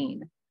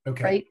maintain,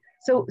 Okay. right?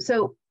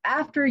 So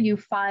after you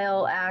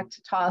file,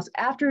 act, toss,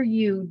 after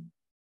you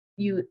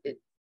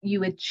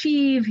you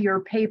achieve your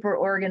paper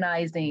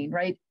organizing,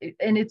 right?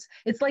 And it's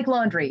like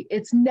laundry.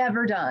 It's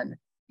never done.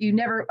 You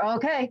never,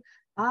 okay,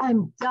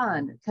 I'm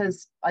done,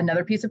 because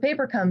another piece of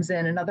paper comes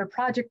in, another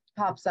project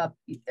pops up,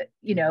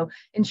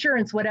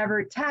 insurance,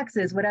 whatever,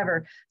 taxes,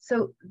 whatever.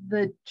 So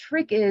the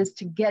trick is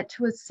to get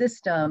to a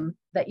system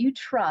that you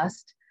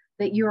trust,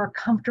 that you're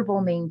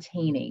comfortable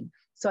maintaining.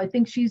 So I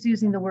think she's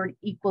using the word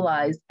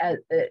equalize as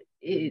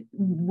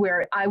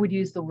where I would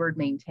use the word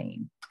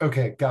maintain.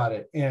 Okay, got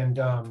it. And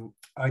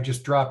I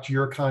just dropped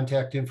your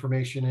contact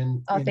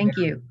information Oh, in thank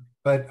there. you.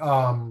 But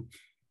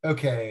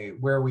okay,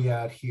 where are we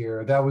at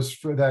here? That was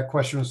for that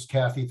question was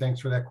Kathy. Thanks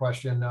for that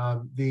question.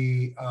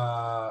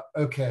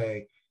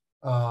 Okay.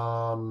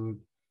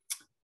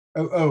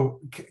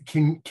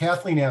 Can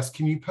Kathleen ask,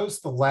 can you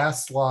post the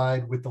last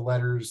slide with the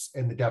letters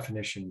and the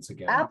definitions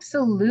again?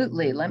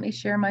 Absolutely. Let me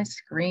share my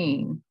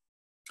screen.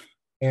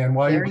 And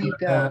while you're There doing you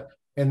go. that,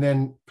 and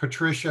then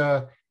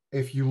Patricia,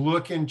 if you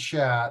look in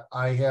chat,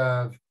 I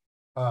have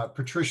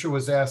Patricia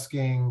was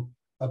asking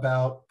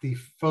about the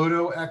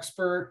photo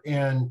expert,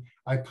 and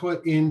I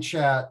put in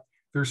chat,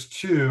 there's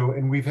two,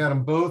 and we've had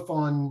them both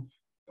on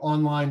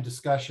online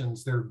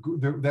discussions.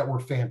 That were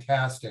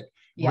fantastic.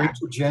 Yeah.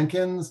 Rachel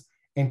Jenkins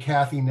and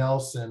Kathy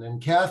Nelson.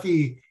 And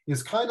Kathy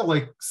is kind of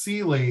like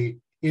Seeley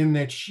in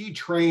that she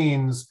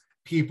trains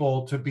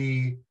people to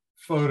be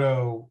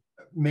photo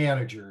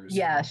managers.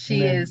 Yeah,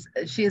 And then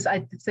she is,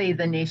 I'd say,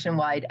 the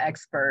nationwide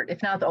expert,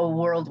 if not the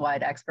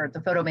worldwide expert.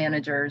 The photo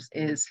managers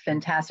is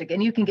fantastic.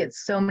 And you can get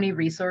so many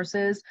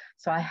resources.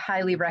 So I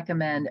highly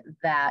recommend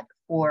that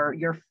for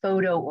your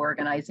photo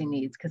organizing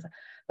needs. Because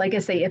like I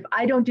say, if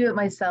I don't do it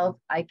myself,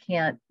 I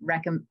can't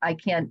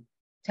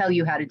tell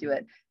you how to do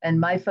it. And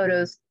my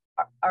photos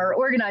are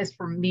organized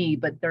for me,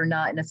 but they're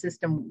not in a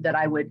system that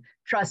I would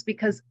trust,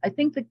 because I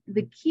think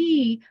the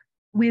key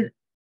with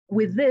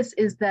this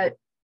is that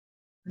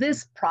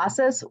this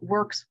process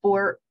works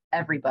for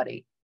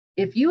everybody.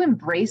 If you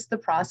embrace the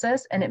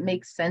process and it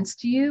makes sense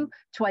to you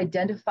to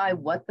identify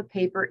what the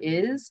paper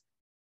is,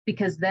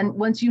 because then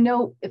once you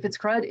know if it's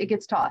CRUD, it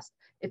gets tossed.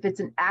 If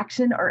it's an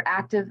action or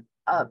active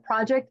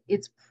project,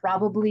 it's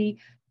probably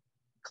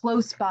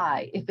close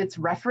by. If it's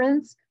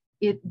reference,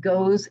 it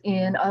goes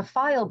in a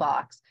file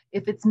box.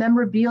 If it's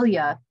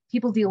memorabilia,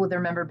 people deal with their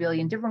memorabilia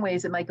in different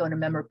ways. It might go in a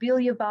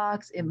memorabilia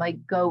box. It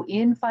might go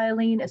in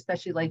filing,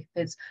 especially like if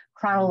it's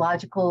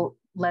chronological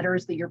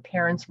letters that your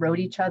parents wrote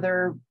each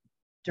other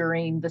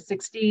during the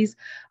 60s.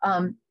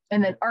 And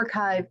then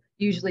archive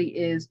usually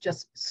is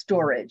just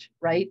storage,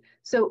 right?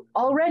 So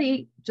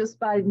already, just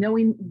by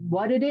knowing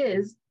what it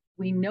is,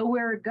 we know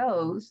where it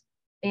goes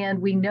and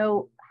we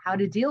know how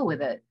to deal with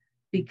it,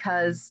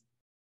 because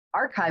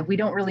archive, we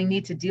don't really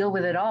need to deal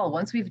with it all.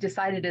 Once we've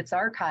decided it's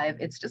archive,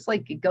 it's just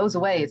like it goes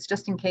away. It's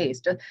just in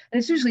case. And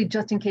it's usually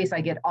just in case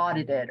I get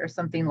audited or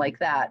something like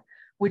that,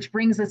 which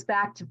brings us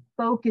back to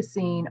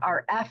focusing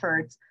our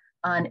efforts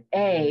on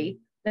A.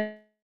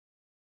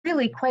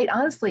 Really, quite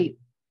honestly,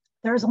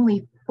 there's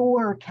only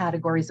 4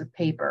 categories of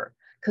paper,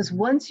 because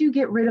once you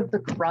get rid of the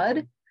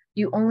crud,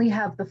 you only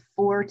have the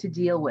 4 to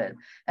deal with.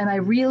 And I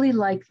really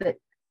like that,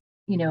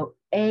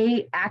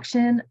 A,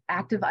 action,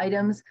 active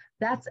items,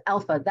 that's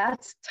alpha.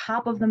 That's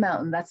top of the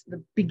mountain. That's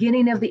the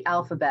beginning of the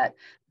alphabet.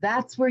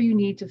 That's where you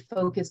need to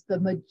focus the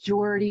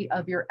majority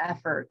of your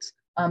efforts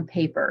on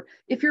paper.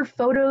 If your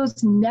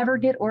photos never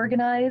get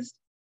organized,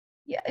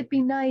 yeah, it'd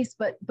be nice,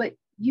 but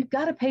you've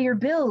got to pay your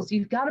bills.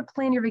 You've got to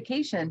plan your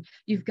vacation.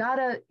 You've got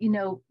to,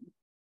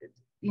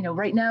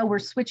 right now we're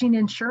switching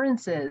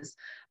insurances.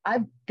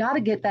 I've got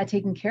to get that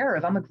taken care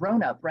of. I'm a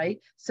grown up,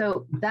 right?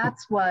 So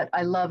that's what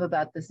I love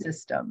about the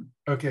system.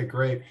 Okay,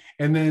 great.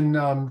 And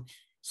then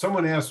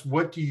someone asked,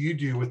 what do you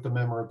do with the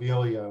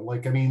memorabilia?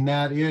 Like, I mean,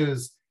 that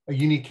is a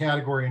unique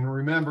category. And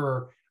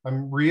remember,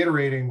 I'm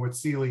reiterating what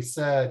Seeley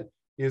said,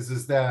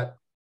 is that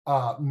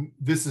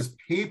this is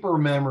paper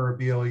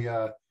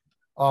memorabilia,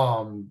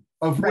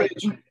 of right.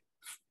 which,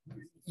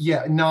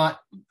 yeah, not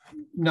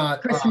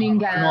christening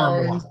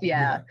gowns.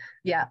 Yeah.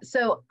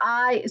 So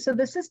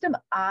the system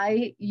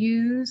I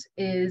use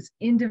is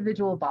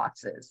individual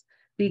boxes,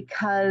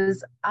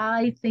 because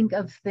I think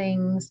of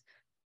things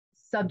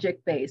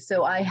subject based.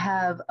 So I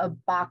have a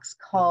box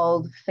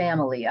called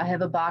family. I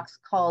have a box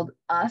called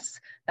us.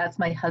 That's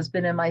my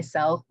husband and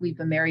myself. We've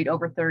been married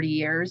over 30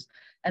 years.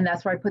 And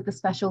that's where I put the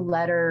special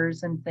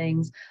letters and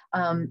things.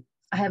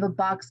 I have a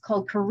box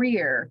called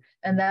career.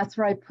 And that's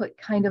where I put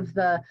kind of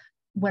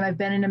when I've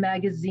been in a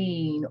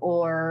magazine,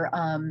 or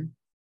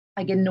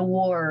I get an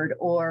award,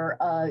 or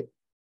a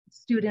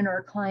student or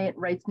a client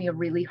writes me a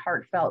really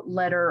heartfelt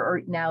letter,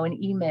 or now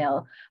an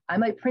email, I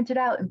might print it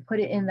out and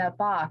put it in that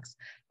box.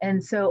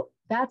 And so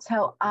that's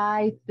how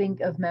I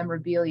think of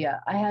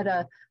memorabilia. I had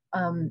a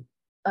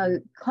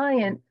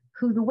client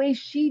who, the way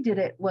she did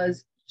it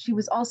was, she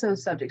was also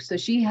subject. So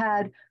she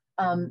had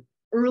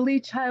early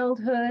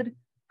childhood,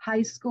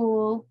 high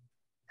school,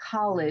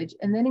 college.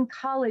 And then in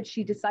college,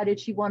 she decided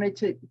she wanted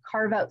to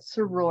carve out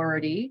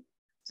sorority.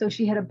 So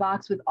she had a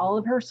box with all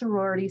of her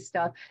sorority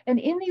stuff. And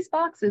in these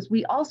boxes,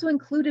 we also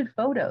included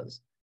photos,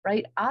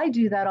 right? I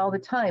do that all the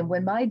time.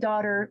 When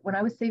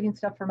I was saving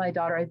stuff for my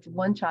daughter, I have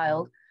one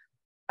child,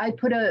 I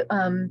put a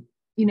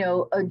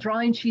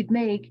drawing she'd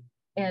make.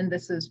 And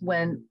this is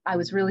when I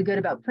was really good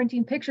about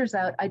printing pictures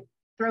out. I'd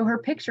throw her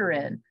picture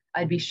in.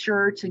 I'd be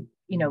sure to,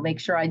 make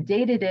sure I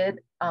dated it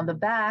on the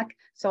back.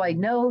 So I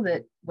know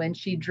that when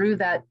she drew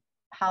that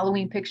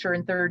Halloween picture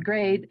in third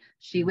grade,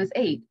 she was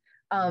 8.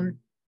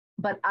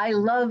 But I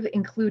love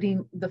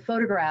including the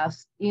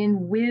photographs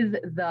in with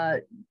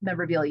the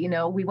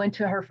memorabilia. We went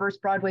to her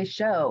first Broadway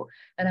show,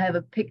 and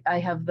I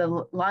have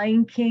the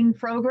Lion King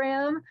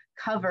program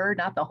cover,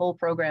 not the whole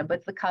program,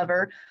 but the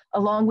cover,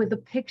 along with the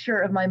picture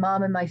of my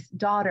mom and my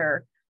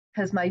daughter,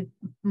 because my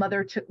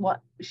mother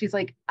she's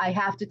like, I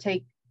have to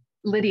take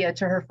Lydia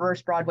to her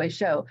first Broadway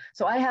show.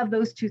 So I have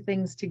those two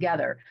things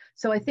together.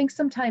 So I think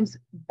sometimes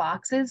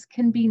boxes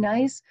can be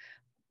nice.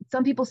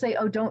 Some people say,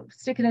 oh, don't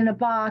stick it in a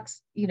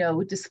box,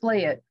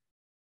 display it.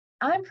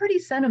 I'm pretty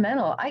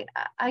sentimental.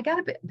 I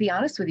gotta be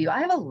honest with you. I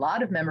have a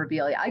lot of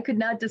memorabilia. I could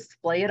not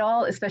display it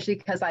all, especially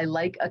because I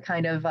like a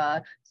kind of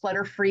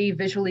clutter-free,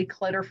 visually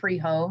clutter-free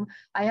home.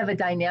 I have a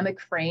dynamic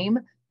frame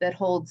that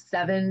holds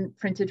 7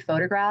 printed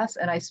photographs,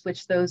 and I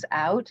switch those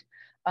out.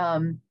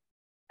 And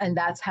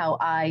that's how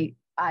I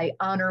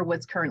honor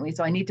what's currently.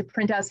 So I need to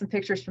print out some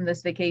pictures from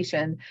this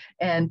vacation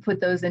and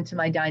put those into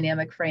my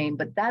dynamic frame.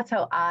 But that's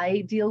how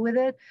I deal with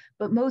it.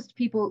 But most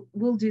people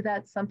will do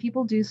that. Some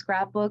people do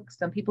scrapbooks.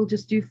 Some people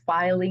just do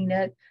filing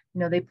it.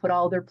 They put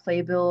all their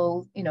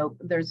playbill,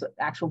 there's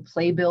actual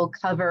playbill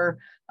cover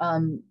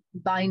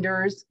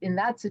binders. In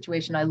that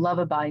situation, I love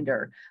a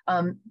binder.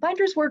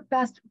 Binders work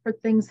best for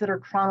things that are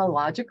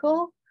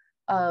chronological.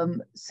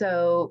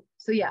 So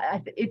yeah,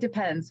 it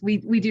depends. We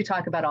do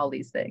talk about all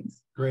these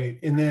things. Great.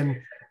 And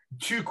then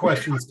 2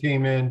 questions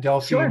came in.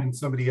 Delphine Sure. and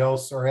somebody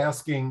else are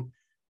asking,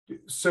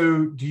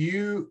 so do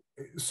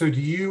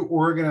you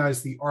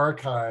organize the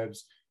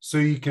archives so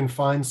you can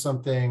find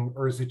something,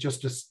 or is it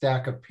just a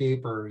stack of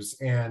papers?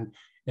 And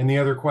the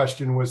other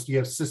question was, do you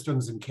have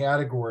systems and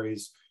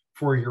categories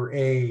for your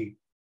A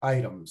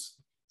items?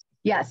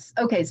 Yes.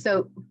 Okay.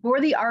 So for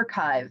the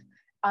archive,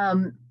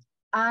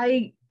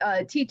 I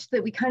teach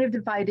that we kind of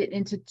divide it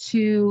into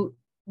 2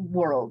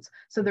 worlds.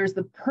 So there's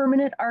the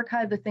permanent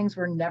archive, the things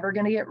we're never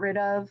going to get rid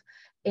of,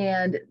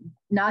 and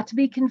not to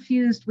be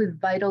confused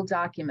with vital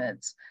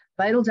documents.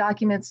 Vital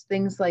documents,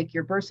 things like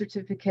your birth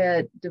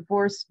certificate,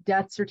 divorce,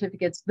 death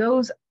certificates,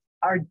 those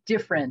are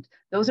different.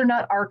 Those are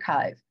not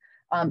archived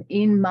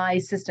in my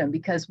system,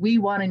 because we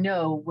want to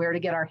know where to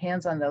get our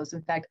hands on those.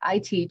 In fact, I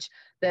teach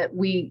that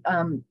we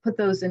put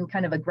those in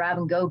kind of a grab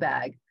and go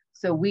bag.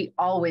 So we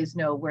always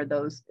know where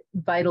those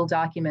vital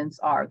documents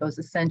are, those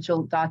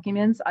essential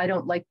documents. I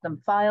don't like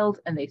them filed,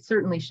 and they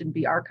certainly shouldn't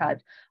be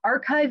archived.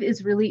 Archive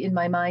is really, in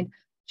my mind,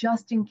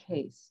 just in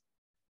case.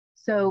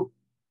 So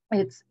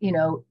it's,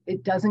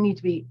 it doesn't need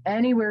to be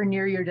anywhere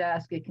near your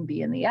desk. It can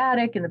be in the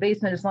attic, in the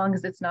basement, as long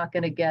as it's not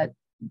going to get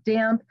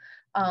damp.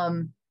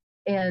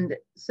 And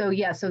so,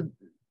 yeah, so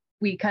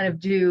we kind of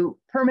do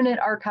permanent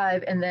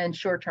archive and then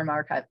short-term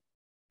archive.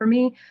 For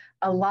me,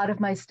 a lot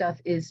of my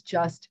stuff is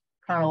just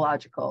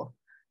chronological.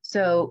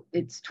 So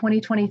it's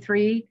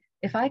 2023.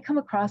 If I come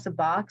across a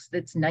box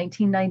that's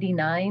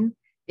 1999,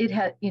 it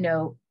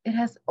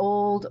has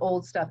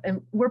old stuff,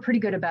 and we're pretty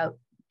good about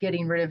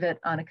getting rid of it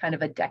on a kind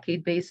of a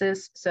decade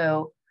basis.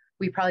 So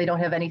we probably don't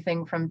have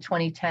anything from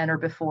 2010 or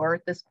before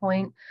at this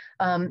point.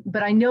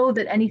 But I know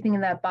that anything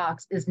in that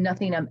box is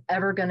nothing I'm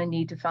ever going to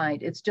need to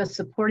find. It's just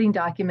supporting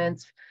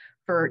documents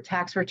for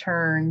tax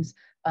returns,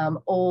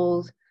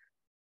 old,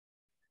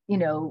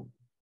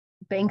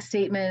 bank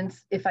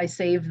statements. If I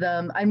save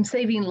them, I'm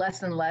saving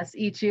less and less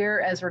each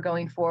year as we're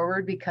going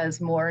forward,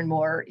 because more and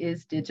more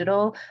is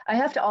digital. I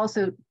have to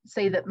also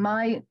say that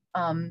my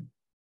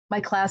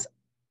class,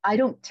 I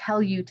don't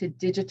tell you to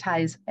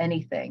digitize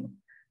anything,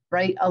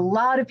 right? A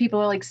lot of people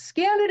are like,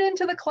 scan it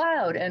into the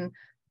cloud. And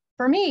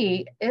for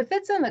me, if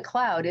it's in the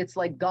cloud, it's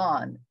like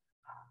gone.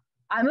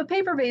 I'm a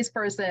paper-based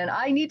person.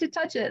 I need to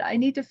touch it. I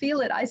need to feel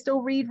it. I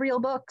still read real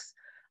books.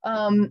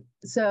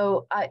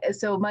 So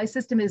my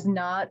system is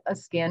not a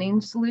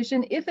scanning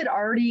solution. If it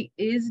already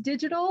is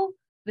digital,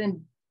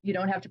 then you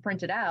don't have to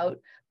print it out.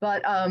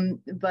 But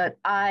I'm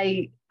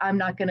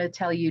not going to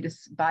tell you to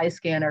buy a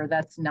scanner.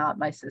 That's not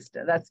my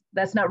system.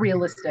 That's not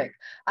realistic.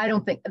 I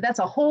don't think that's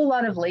a whole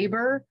lot of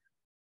labor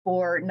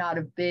for not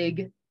a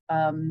big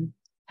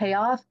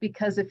payoff,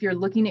 because if you're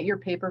looking at your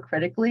paper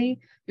critically,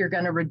 you're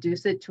going to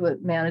reduce it to a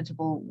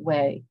manageable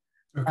way.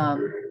 Okay.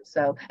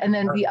 And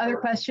then the other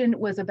question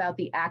was about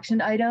the action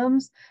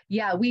items.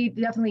 Yeah, we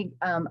definitely,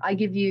 I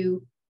give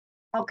you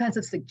all kinds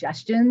of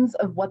suggestions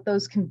of what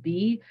those can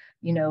be,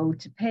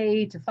 to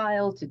pay, to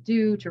file, to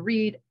do, to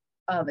read,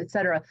 et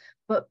cetera.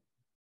 But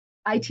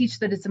I teach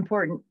that it's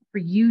important for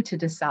you to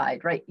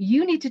decide, right?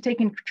 You need to take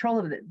control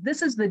of it.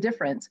 This is the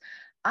difference.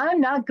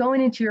 I'm not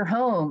going into your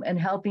home and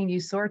helping you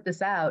sort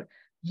this out.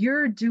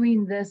 You're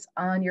doing this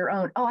on your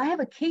own. Oh, I have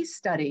a case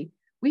study.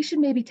 We should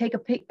maybe take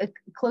a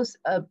close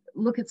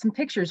look at some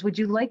pictures. Would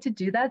you like to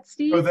do that, Oh,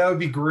 Steve? that would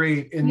be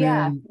great. And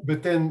Yeah, then,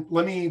 but then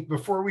let me,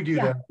 before we do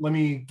yeah, that, let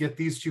me get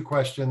these two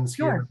questions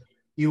sure.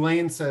 here.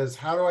 Elaine says,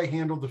 how do I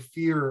handle the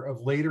fear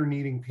of later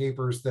needing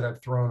papers that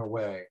I've thrown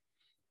away?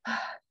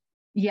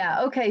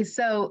 Yeah, okay.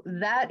 So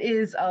that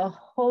is a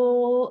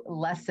whole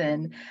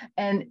lesson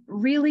and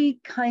really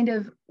kind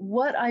of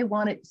what I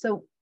wanted.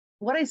 So,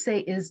 what I say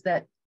is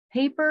that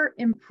paper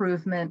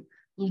improvement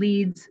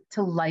leads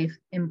to life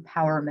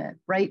empowerment,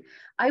 right?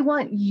 I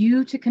want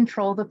you to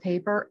control the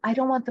paper. I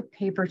don't want the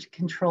paper to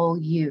control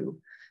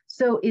you.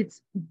 So,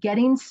 it's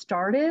getting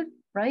started,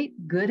 right?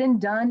 Good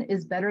and done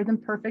is better than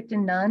perfect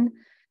and none.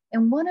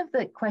 And one of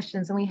the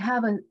questions, and we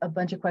have a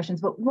bunch of questions,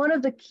 but one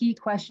of the key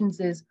questions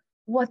is,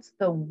 what's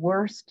the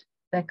worst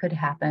that could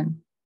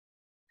happen?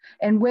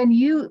 And when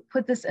you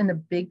put this in a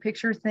big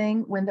picture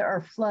thing, when there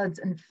are floods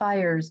and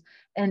fires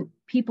and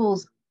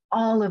people's,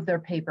 all of their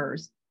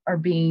papers are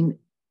being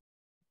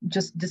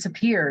just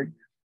disappeared,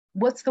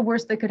 what's the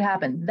worst that could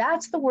happen?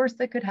 That's the worst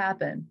that could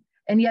happen.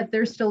 And yet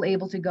they're still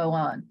able to go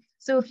on.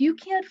 So if you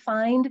can't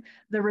find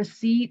the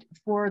receipt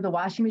for the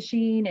washing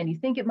machine and you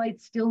think it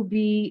might still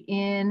be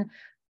in,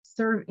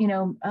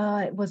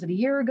 was it a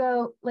year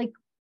ago? Like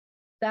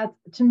that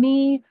to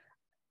me,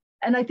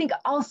 and I think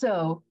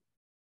also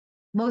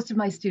most of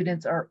my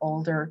students are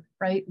older,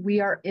 right?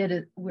 We're,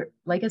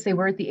 like I say,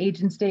 we're at the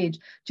age and stage.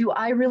 Do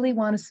I really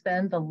want to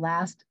spend the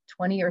last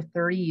 20 or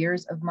 30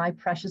 years of my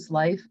precious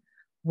life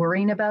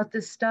worrying about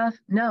this stuff?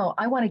 No,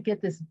 I want to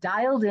get this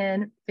dialed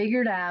in,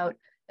 figured out,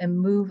 and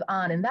move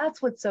on. And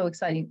that's what's so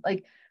exciting.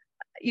 Like,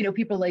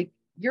 people are like,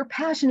 you're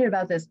passionate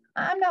about this.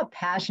 I'm not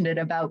passionate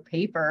about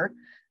paper.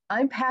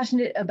 I'm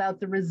passionate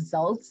about the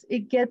results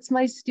it gets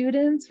my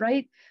students,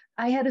 right?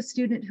 I had a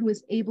student who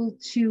was able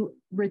to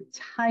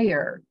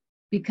retire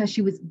because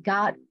she was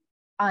got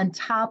on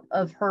top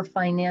of her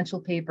financial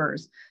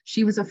papers.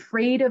 She was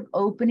afraid of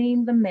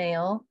opening the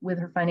mail with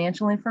her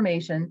financial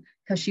information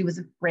because she was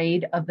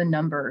afraid of the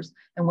numbers.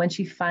 And when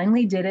she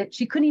finally did it,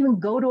 she couldn't even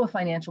go to a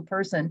financial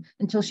person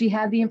until she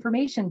had the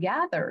information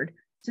gathered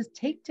to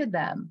take to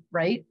them,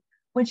 right?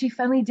 When she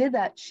finally did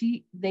that,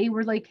 they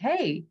were like,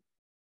 hey,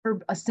 for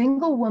a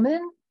single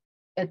woman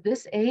at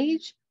this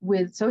age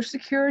with Social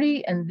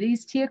Security and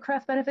these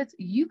TIA-CREF benefits,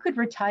 you could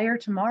retire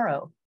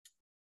tomorrow.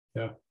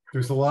 Yeah,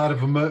 there's a lot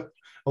of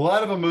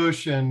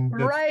emotion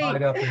that's tied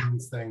Right. up in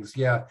these things.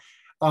 Yeah.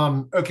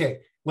 Okay,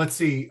 let's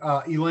see.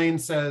 Elaine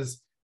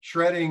says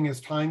shredding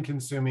is time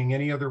consuming.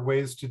 Any other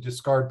ways to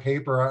discard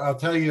paper? I'll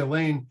tell you,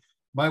 Elaine,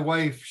 my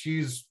wife,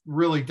 she's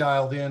really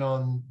dialed in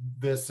on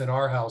this in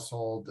our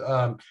household.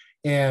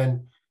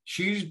 And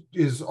she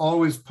is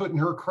always putting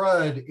her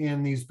crud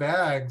in these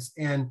bags,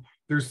 and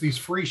there's these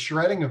free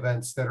shredding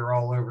events that are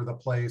all over the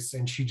place.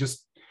 And she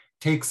just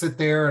takes it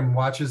there and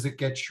watches it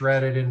get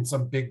shredded in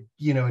some big,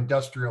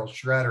 industrial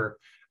shredder.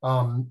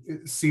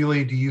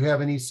 Celie, do you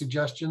have any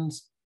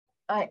suggestions?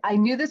 I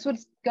knew this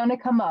was going to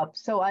come up.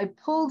 So I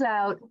pulled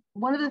out,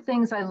 one of the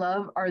things I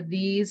love are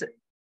these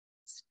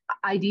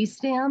ID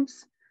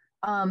stamps.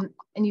 And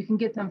you can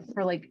get them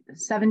for like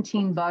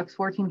 17 bucks,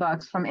 14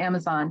 bucks from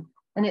Amazon.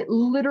 And it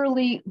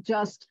literally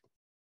just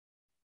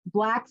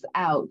blacks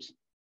out.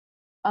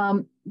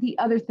 The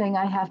other thing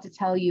I have to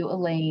tell you,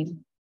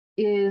 Elaine,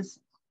 is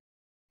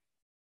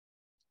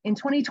in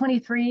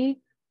 2023,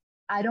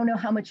 I don't know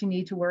how much you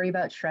need to worry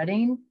about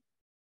shredding.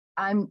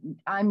 I'm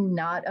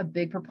not a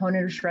big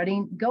proponent of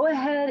shredding. Go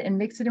ahead and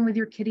mix it in with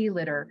your kitty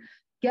litter.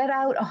 Get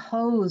out a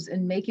hose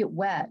and make it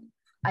wet.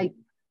 I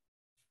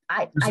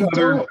There's I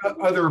don't.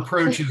 other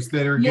approaches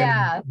that are getting,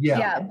 Yeah, yeah.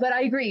 yeah, but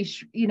I agree.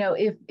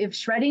 If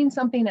shredding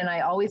something, and I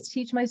always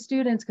teach my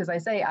students because I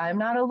say I'm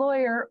not a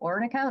lawyer or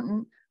an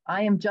accountant,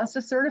 I am just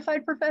a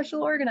certified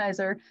professional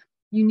organizer.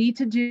 You need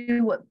to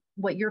do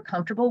what you're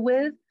comfortable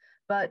with,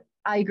 but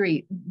I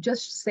agree.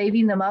 Just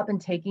saving them up and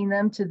taking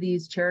them to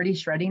these charity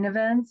shredding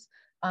events,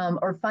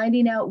 or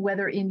finding out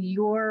whether in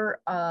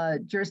your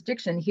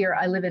jurisdiction here,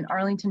 I live in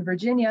Arlington,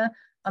 Virginia.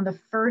 On the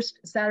first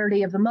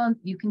Saturday of the month,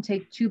 you can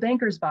take 2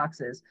 bankers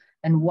boxes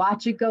and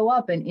watch it go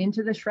up and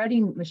into the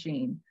shredding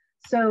machine.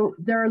 So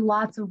there are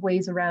lots of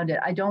ways around it.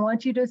 I don't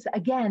want you to,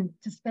 again,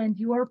 to spend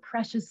your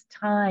precious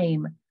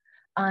time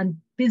on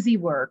busy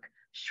work,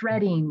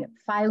 shredding,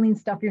 filing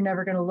stuff you're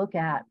never going to look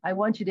at. I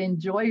want you to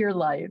enjoy your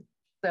life.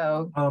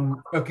 So,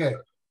 Okay,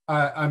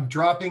 I'm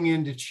dropping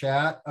into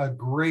chat a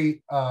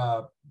great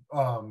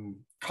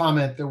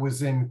comment that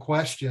was in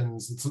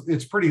questions.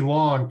 It's pretty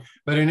long,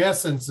 but in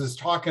essence is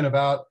talking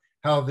about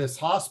how this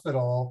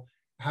hospital,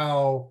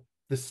 how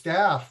the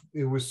staff,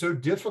 it was so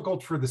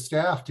difficult for the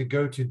staff to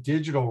go to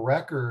digital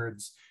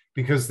records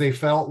because they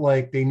felt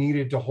like they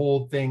needed to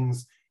hold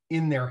things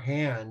in their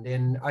hand.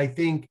 And I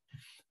think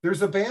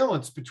there's a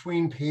balance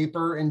between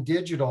paper and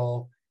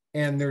digital,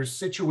 and there's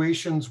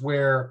situations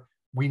where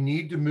we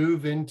need to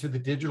move into the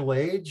digital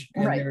age,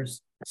 and right.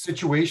 there's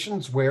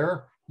situations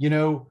where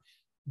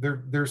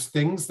there's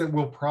things that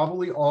will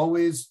probably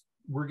always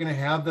we're going to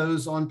have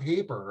those on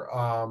paper.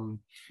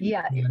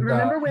 Yeah. And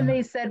Remember when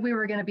they said we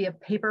were going to be a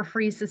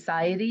paper-free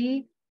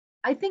society?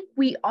 I think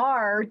we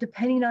are,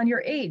 depending on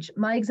your age.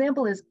 My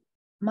example is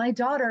my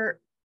daughter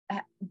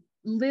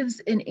lives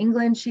in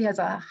England. She has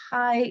a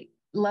high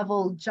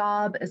level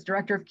job as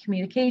director of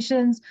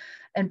communications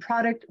and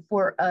product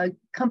for a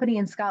company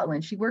in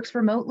Scotland. She works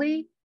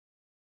remotely.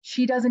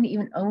 She doesn't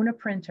even own a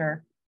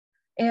printer.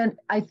 And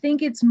I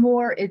think it's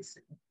more, it's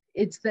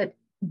that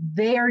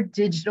they're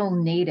digital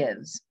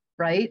natives,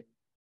 right?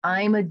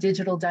 I'm a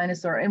digital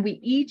dinosaur, and we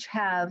each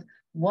have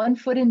one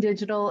foot in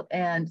digital,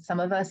 and some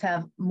of us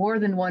have more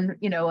than one,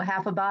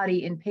 half a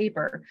body in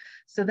paper.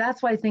 So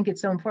that's why I think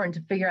it's so important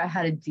to figure out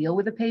how to deal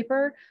with the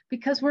paper,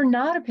 because we're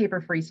not a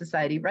paper-free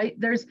society, right?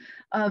 There's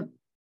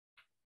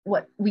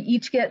what we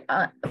each get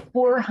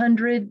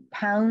 400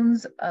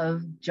 pounds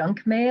of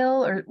junk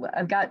mail, or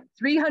I've got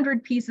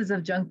 300 pieces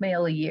of junk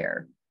mail a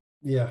year.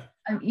 yeah.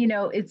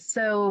 It's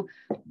so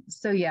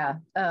yeah.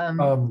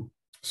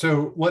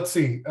 So let's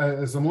see.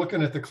 As I'm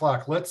looking at the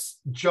clock, let's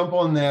jump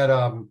on that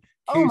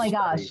Oh case my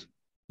study. gosh.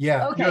 Yeah,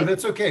 no, Okay.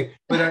 that's okay.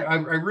 But I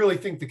really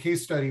think the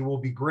case study will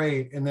be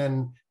great, and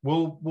then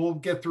we'll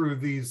get through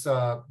these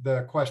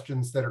the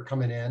questions that are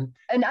coming in.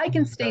 And I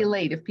can stay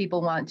late if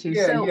people want to.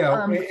 Yeah, So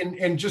yeah,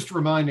 and just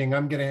reminding,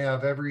 I'm going to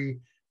have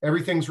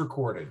everything's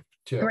recorded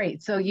too.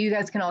 great. So you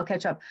guys can all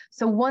catch up.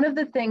 So one of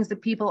the things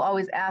that people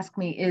always ask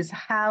me is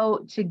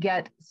how to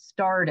get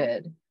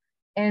started.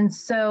 And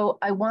so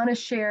I want to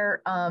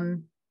share,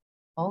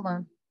 hold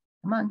on,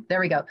 come on,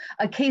 there we go.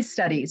 A case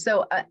study.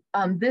 So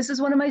this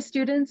is one of my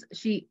students.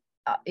 She,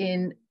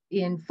 in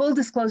full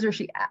disclosure,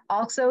 she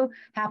also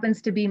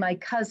happens to be my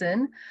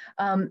cousin.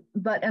 And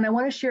I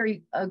want to share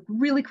a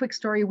really quick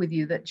story with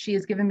you that she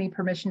has given me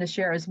permission to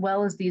share, as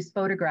well as these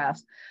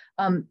photographs.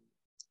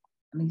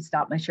 Let me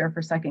stop my share for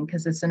a second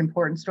because it's an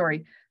important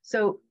story.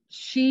 So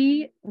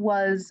she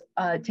was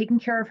taking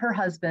care of her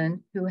husband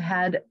who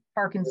had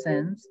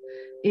Parkinson's.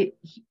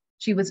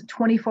 She was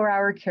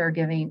 24-hour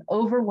caregiving,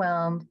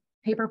 overwhelmed,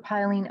 paper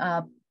piling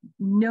up,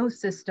 no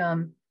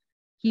system.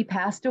 He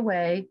passed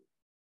away.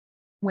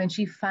 When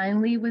she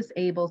finally was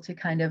able to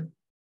kind of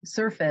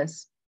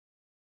surface,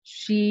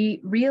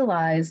 she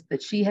realized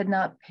that she had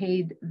not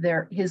paid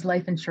his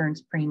life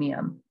insurance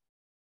premium.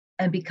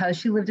 And because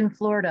she lived in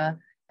Florida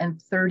and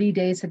 30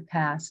 days had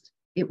passed,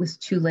 it was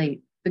too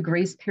late. The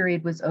grace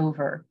period was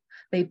over.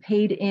 They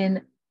paid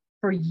in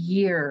for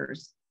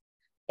years.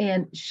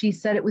 And she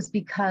said it was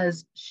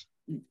because,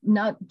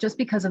 not just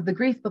because of the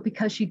grief, but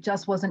because she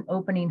just wasn't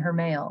opening her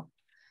mail.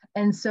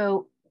 And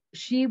so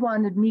she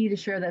wanted me to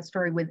share that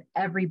story with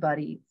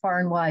everybody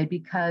far and wide,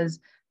 because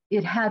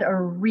it had a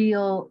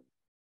real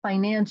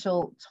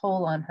financial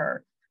toll on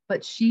her.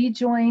 But she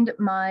joined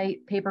my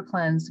paper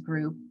cleanse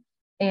group,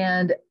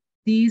 and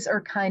these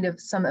are kind of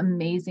some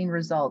amazing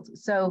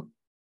results. So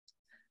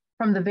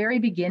from the very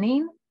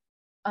beginning,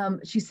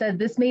 she said,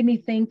 this made me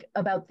think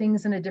about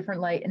things in a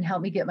different light and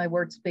helped me get my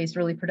workspace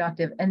really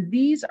productive. And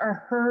these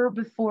are her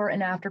before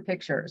and after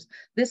pictures.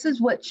 This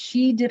is what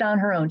she did on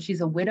her own.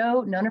 She's a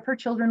widow. None of her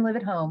children live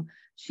at home.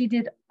 She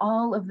did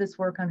all of this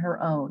work on her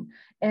own.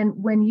 And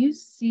when you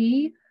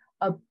see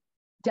a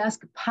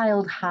desk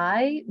piled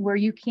high where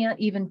you can't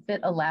even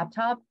fit a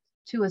laptop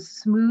to a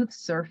smooth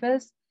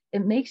surface,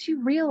 it makes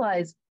you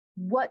realize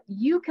what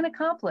you can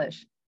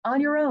accomplish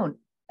on your own.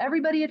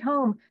 Everybody at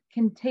home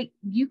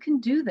you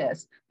can do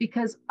this,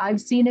 because I've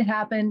seen it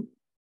happen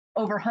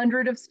over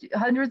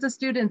hundreds of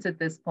students at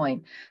this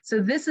point.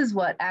 So this is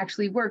what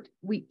actually worked.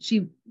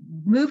 She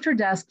moved her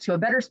desk to a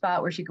better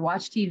spot where she could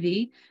watch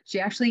TV. She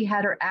actually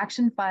had her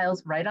action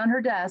files right on her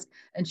desk,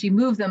 and she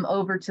moved them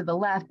over to the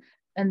left.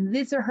 And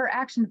these are her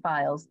action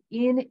files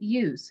in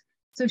use.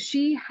 So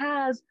she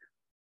has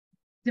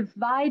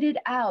divided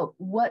out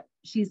what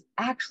she's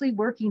actually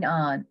working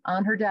on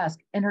her desk,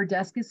 and her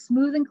desk is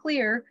smooth and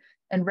clear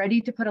and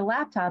ready to put a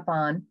laptop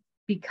on,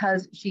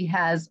 because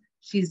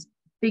she's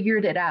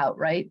figured it out,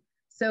 right?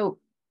 So,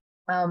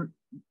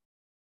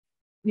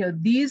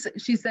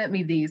 she sent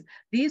me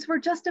these were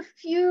just a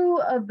few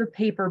of the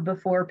paper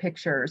before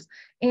pictures.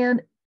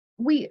 And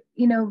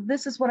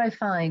this is what I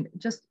find,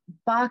 just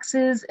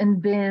boxes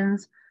and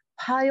bins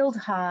piled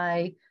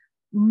high.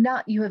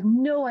 You have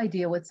no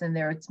idea what's in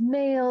there. It's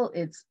mail,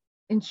 it's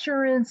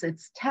insurance,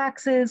 it's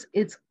taxes,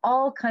 it's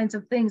all kinds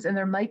of things. And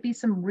there might be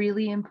some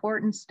really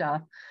important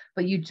stuff,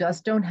 but you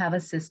just don't have a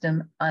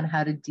system on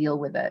how to deal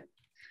with it.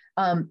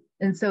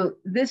 And so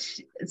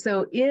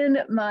in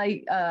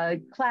my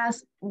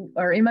class,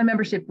 or in my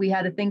membership, we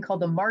had a thing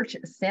called the March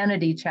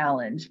Sanity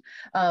Challenge.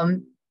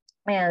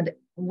 And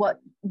what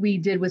we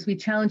did was we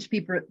challenged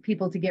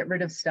people to get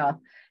rid of stuff.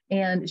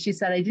 And she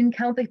said, I didn't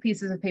count the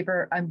pieces of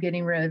paper I'm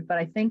getting rid of, but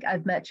I think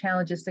I've met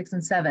challenges 6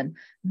 and 7.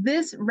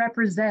 This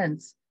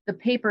represents the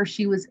paper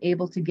she was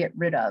able to get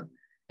rid of.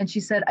 And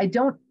she said, I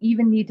don't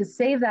even need to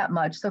save that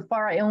much. So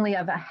far, I only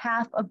have a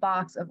half a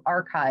box of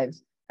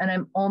archives, and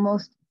I'm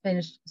almost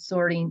finished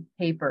sorting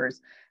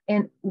papers.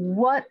 And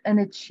what an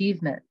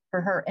achievement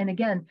for her. And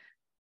again,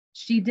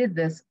 she did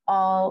this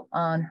all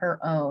on her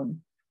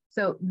own.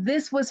 So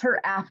this was her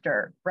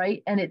after,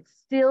 right? And it's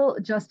still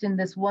just in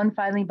this one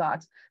filing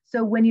box.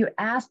 So when you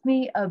asked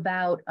me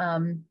about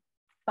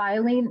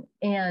filing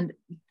and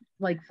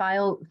like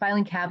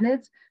filing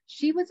cabinets,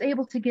 she was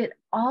able to get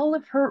all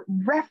of her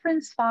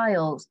reference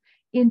files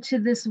into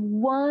this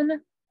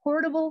one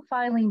portable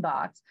filing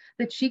box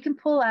that she can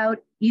pull out,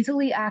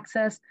 easily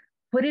access,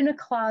 put in a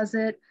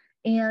closet.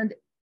 And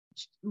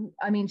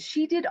I mean,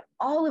 she did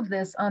all of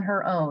this on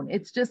her own.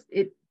 It's just,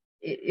 it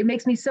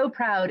makes me so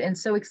proud and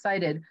so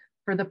excited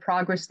for the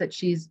progress that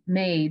she's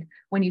made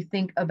when you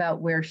think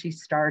about where she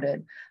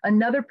started.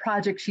 Another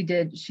project she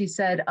did, she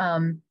said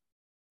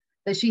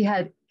that she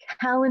had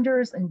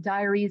calendars and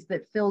diaries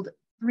that filled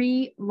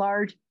 3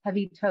 large,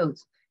 heavy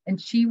totes, and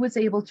she was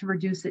able to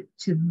reduce it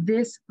to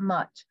this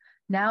much.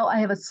 Now I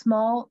have a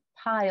small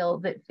pile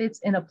that fits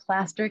in a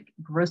plastic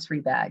grocery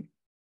bag.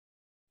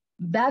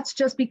 That's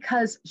just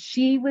because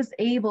she was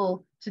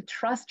able to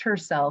trust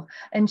herself.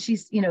 And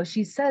she's, you know,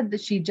 she said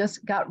that she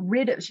just got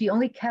rid of, she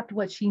only kept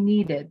what she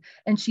needed.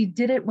 And she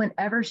did it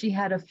whenever she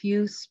had a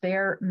few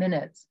spare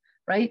minutes,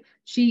 right?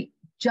 She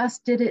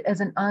just did it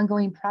as an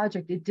ongoing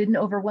project. It didn't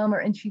overwhelm her.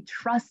 And she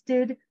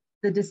trusted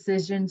the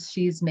decisions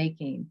she's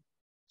making.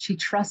 She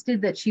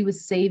trusted that she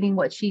was saving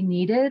what she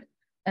needed.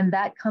 And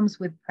that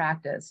comes with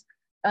practice.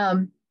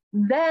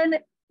 Then,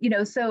 you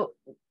know, so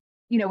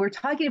we're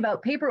talking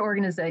about paper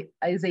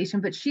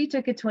organization, but she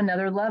took it to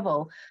another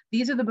level.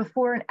 These are the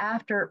before and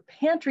after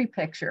pantry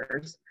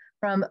pictures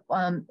from,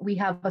 we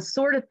have a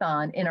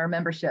sortathon in our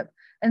membership.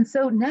 And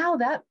so now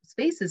that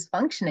space is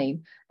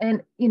functioning.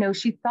 And, you know,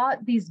 she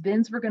thought these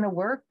bins were going to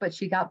work, but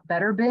she got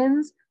better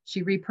bins.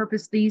 She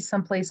repurposed these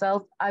someplace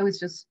else. I was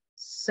just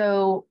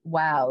so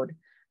wowed.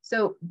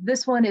 So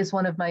this one is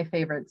one of my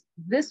favorites.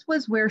 This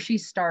was where she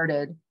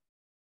started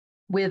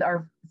with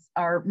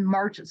our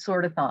March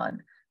sortathon.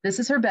 This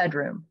is her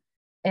bedroom,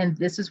 and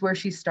this is where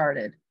she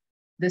started.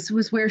 This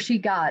was where she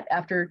got,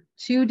 after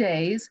 2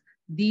 days,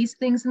 these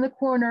things in the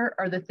corner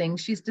are the things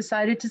she's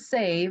decided to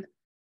save,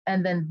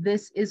 and then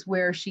this is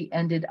where she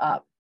ended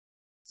up.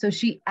 So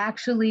she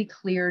actually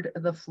cleared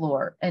the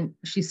floor, and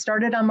she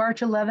started on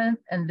March 11th,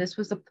 and this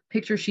was a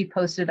picture she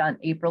posted on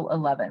April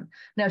 11th.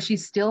 Now she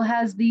still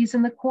has these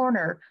in the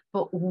corner,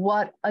 but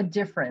what a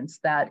difference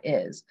that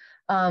is.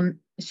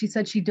 She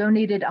said she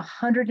donated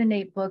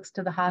 108 books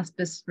to the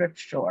hospice thrift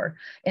store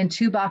and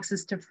 2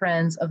 boxes to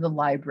friends of the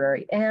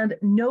library, and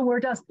no more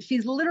dust.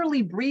 She's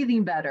literally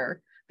breathing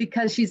better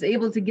because she's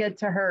able to get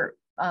to her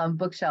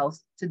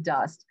bookshelves to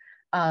dust.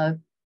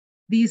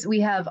 These we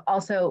have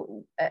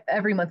also,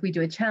 every month we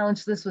do a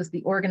challenge. This was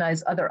the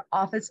Organize Other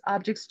Office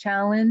Objects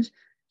Challenge.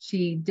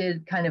 She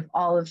did kind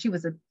of she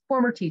was a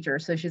former teacher,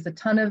 so she has a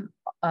ton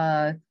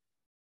of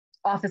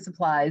office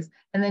supplies.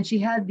 And then she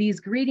had these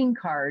greeting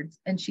cards,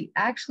 and she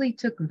actually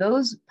took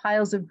those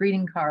piles of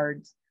greeting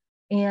cards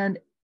and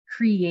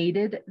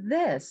created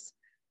this.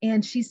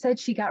 And she said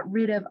she got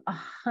rid of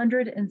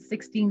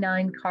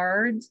 169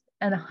 cards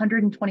and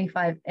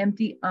 125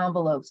 empty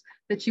envelopes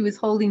that she was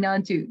holding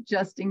on to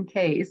just in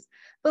case.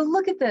 But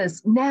look at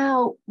this.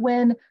 Now,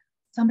 when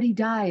somebody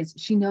dies,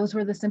 she knows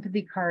where the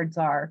sympathy cards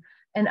are.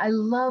 And I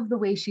love the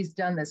way she's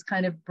done this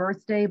kind of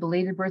birthday,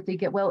 belated birthday,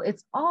 get well.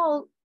 It's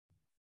all,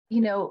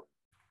 you know,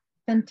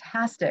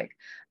 fantastic.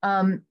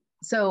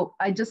 So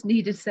I just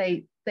need to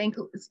say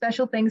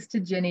special thanks to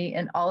Ginny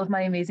and all of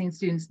my amazing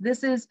students.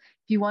 This is,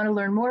 if you want to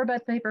learn more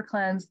about Paper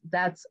Cleanse,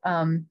 that's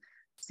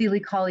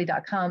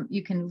CeelyCauley.com.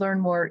 You can learn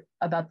more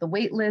about the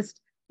wait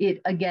list.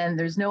 Again,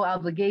 there's no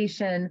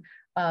obligation,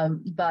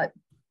 but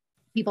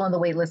people on the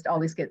wait list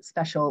always get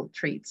special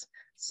treats.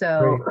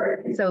 So,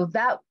 so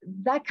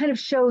that kind of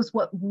shows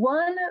what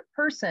one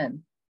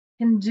person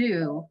can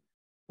do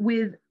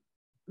with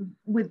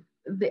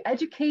the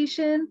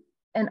education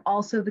and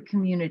also the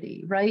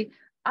community, right?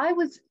 I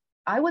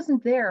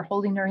wasn't there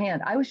holding her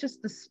hand. I was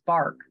just the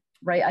spark,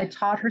 right? I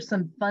taught her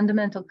some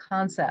fundamental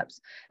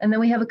concepts. And then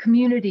we have a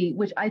community,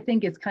 which I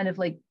think is kind of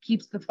like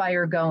keeps the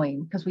fire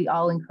going because we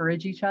all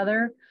encourage each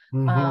other.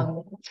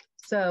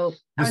 So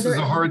this is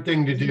a hard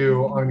thing to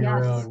do on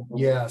your own.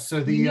 Yeah.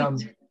 So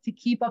to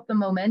keep up the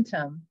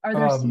momentum. Are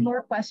there some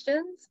more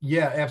questions?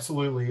 Yeah,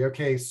 absolutely.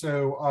 Okay.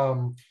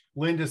 So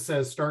Linda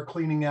says, start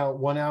cleaning out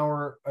 1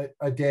 hour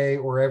a day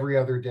or every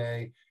other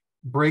day.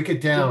 Break it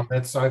down.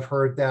 I've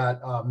heard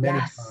that many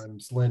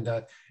times,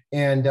 Linda.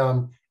 And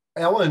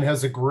Ellen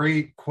has a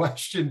great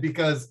question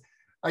because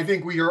I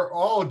think we are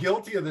all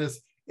guilty of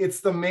this. It's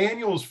the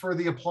manuals for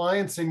the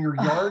appliance and your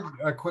yard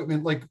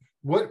equipment. Like,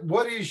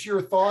 what is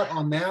your thought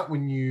on that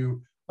when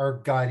you are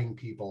guiding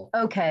people?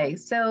 Okay,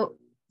 so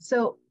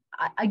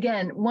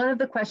again, one of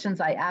the questions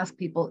I ask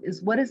people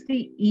is, what is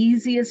the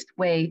easiest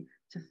way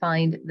to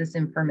find this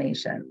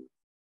information?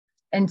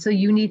 And so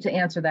you need to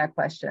answer that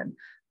question.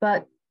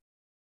 But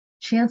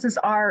chances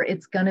are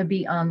it's going to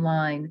be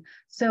online.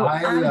 So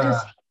I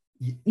just,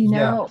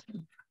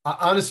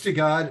 honest to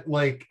God,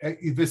 like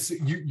this,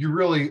 you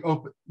really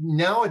open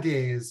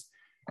nowadays.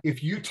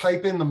 If you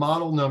type in the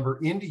model number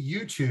into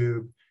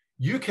YouTube,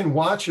 you can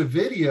watch a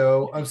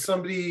video of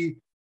somebody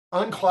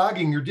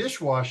unclogging your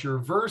dishwasher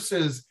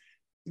versus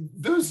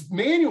those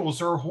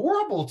manuals are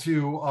horrible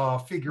to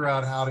figure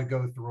out how to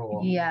go through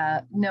them.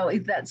 Yeah, no,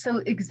 that's so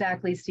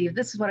exactly, Steve.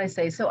 This is what I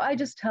say. So I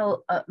just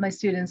tell my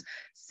students,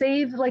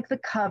 save like the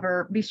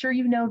cover, be sure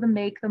you know the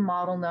make, the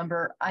model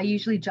number. I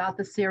usually jot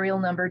the serial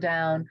number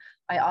down.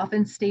 I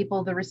often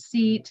staple the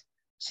receipt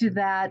to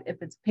that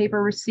if it's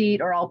paper receipt,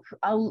 or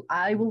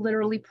I will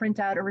literally print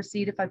out a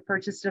receipt if I've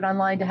purchased it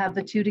online to have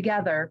the two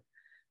together.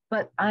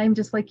 But I'm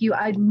just like you.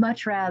 I'd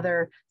much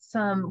rather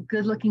some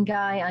good looking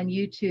guy on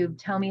YouTube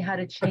tell me how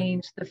to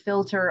change the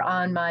filter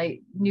on my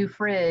new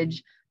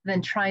fridge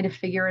than trying to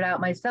figure it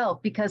out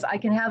myself, because I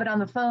can have it on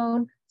the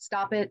phone,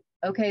 stop it.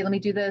 Okay, let me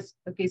do this.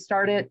 Okay,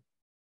 start it.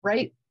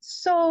 Right?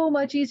 So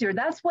much easier.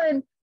 That's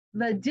when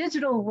the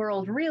digital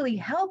world really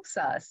helps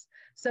us.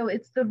 So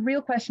it's the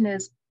real question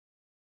is,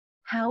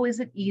 how is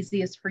it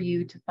easiest for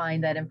you to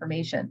find that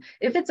information?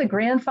 If it's a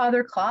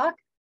grandfather clock,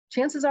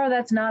 chances are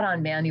that's not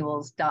on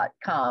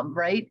manuals.com,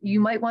 right?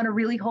 You might want to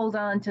really hold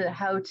on to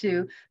how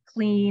to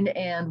clean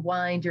and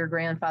wind your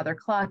grandfather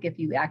clock if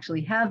you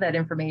actually have that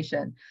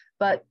information.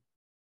 But,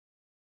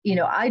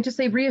 I just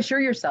say reassure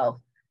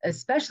yourself,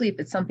 especially if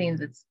it's something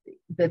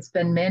that's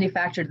been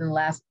manufactured in the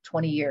last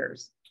 20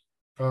 years.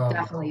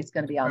 Definitely it's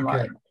going to be online.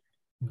 Okay.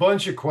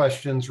 Bunch of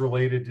questions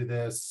related to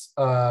this.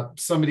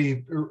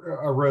 Somebody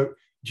wrote,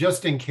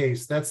 just in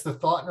case. That's the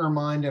thought in our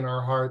mind and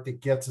our heart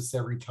that gets us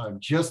every time.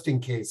 Just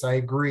in case. I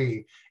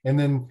agree. And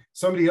then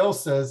somebody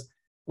else says,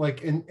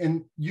 like,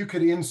 and you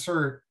could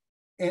insert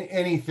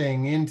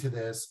anything into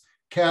this.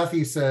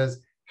 Kathy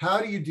says, how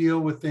do you deal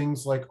with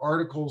things like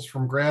articles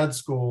from grad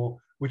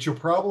school, which you'll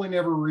probably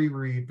never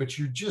reread, but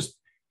you just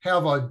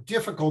have a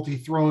difficulty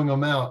throwing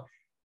them out?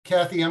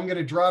 Kathy, I'm going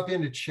to drop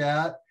into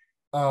chat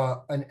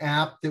an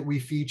app that we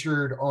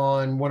featured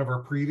on one of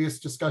our previous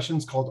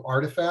discussions called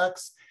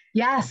Artifacts.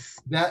 Yes.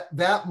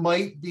 That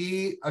might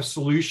be a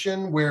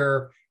solution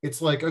where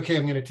it's like, okay,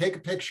 I'm going to take a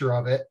picture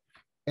of it,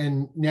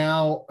 and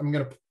now I'm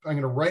going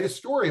to write a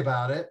story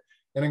about it,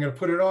 and I'm going to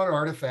put it on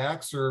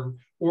Artifacts,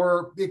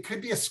 or it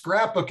could be a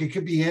scrapbook, it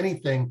could be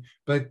anything,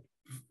 but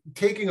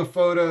taking a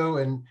photo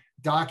and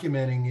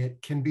documenting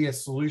it can be a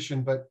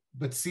solution.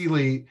 But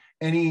Celie,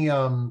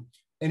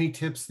 any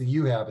tips that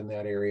you have in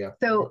that area?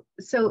 So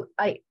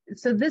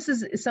this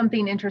is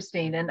something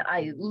interesting, and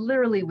I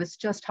literally was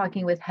just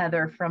talking with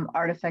Heather from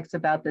Artifacts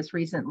about this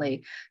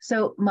recently.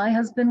 So my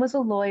husband was a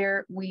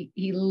lawyer.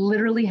 He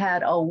literally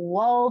had a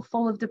wall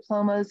full of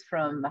diplomas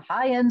from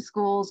high-end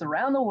schools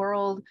around the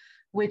world,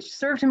 which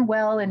served him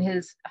well in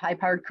his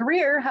high-powered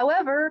career.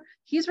 However,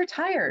 he's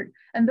retired,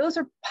 and those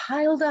are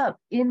piled up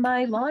in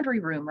my laundry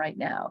room right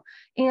now.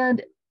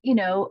 And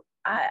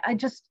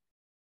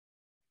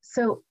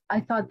so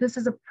I thought, this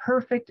is a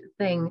perfect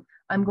thing.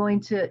 I'm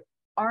going to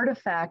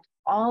artifact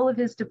all of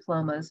his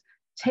diplomas,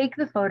 take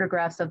the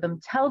photographs of them,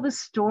 tell the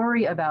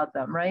story about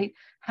them, right?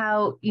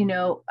 How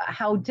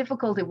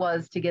difficult it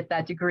was to get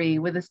that degree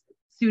with the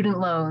student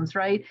loans,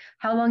 right?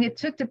 How long it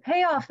took to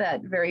pay off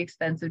that very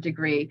expensive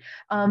degree.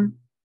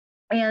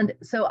 And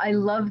so I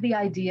love the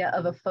idea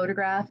of a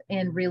photograph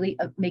and really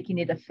making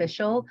it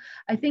official.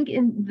 I think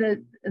in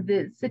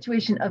the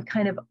situation of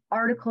kind of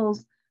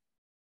articles,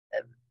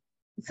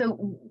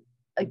 so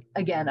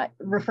again,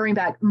 referring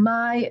back,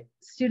 my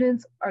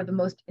students are the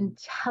most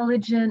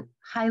intelligent,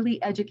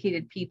 highly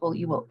educated people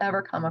you will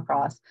ever come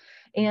across.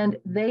 And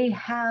they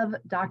have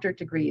doctorate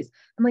degrees.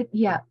 I'm like,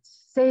 yeah,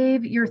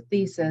 save your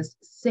thesis,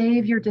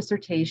 save your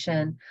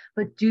dissertation,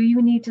 but do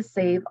you need to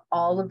save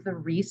all of the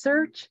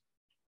research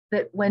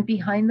that went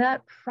behind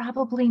that?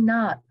 Probably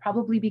not,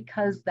 probably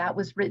because that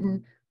was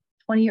written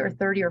 20 or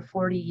 30 or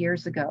 40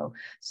 years ago.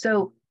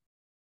 So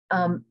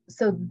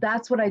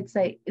that's what I'd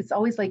say. It's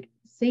always like,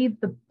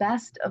 save the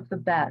best of the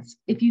best.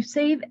 If you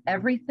save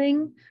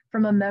everything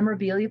from a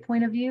memorabilia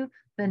point of view,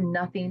 then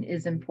nothing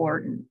is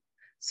important.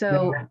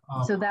 So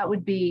that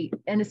would be,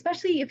 and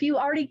especially if you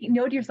already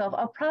know to yourself,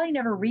 I'll probably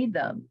never read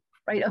them,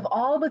 right? Of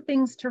all the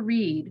things to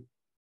read,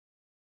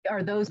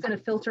 are those going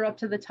to filter up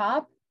to the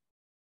top?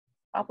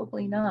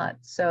 Probably not.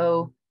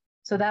 So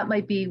that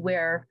might be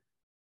where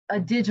a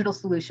digital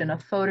solution, a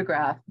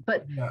photograph,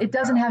 but it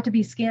doesn't have to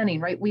be scanning,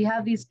 right? We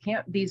have these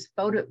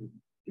photo,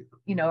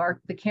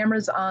 the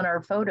cameras on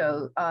our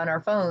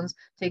phones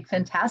take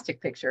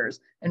fantastic pictures,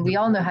 and we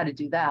all know how to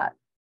do that,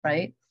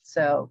 right?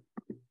 So.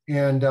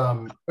 And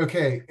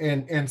okay,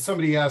 and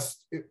somebody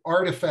asked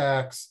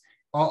Artifacts.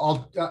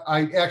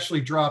 I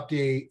actually dropped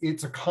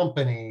it's a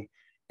company,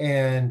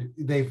 and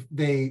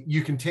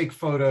you can take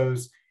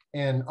photos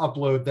and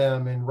upload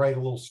them and write a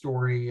little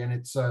story, and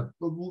it's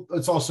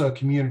also a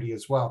community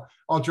as well.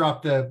 I'll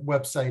drop the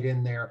website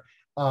in there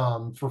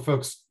for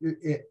folks,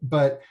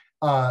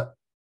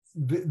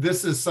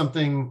 this is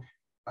something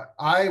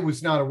I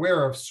was not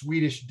aware of,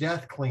 Swedish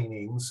death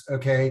cleanings,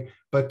 okay?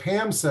 But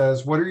Pam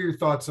says, what are your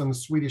thoughts on the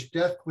Swedish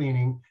death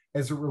cleaning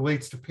as it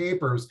relates to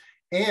papers?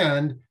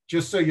 And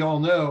just so y'all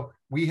know,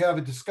 we have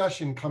a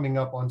discussion coming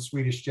up on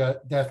Swedish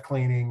death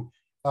cleaning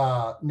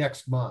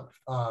next month.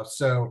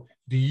 So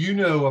do you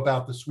know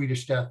about the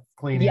Swedish death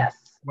cleaning, Yes,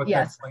 what that's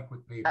yes. like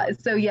with paper?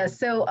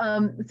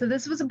 So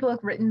this was a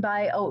book written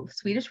by a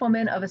Swedish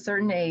woman of a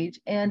certain age,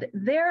 and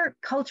their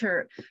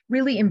culture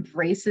really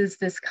embraces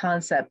this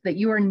concept that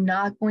you are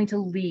not going to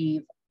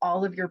leave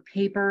all of your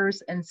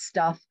papers and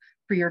stuff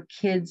for your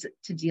kids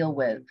to deal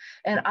with.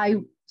 And I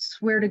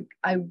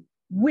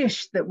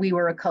wish that we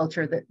were a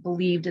culture that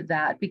believed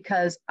that,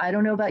 because I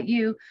don't know about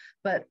you,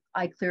 but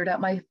I cleared out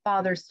my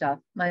father's stuff,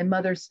 my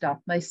mother's stuff,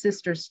 my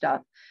sister's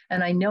stuff,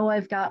 and I know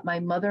I've got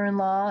my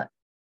mother-in-law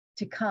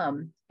to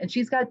come, and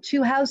she's got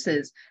 2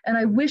 houses, and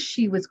I wish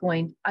she would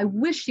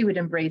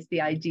embrace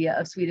the idea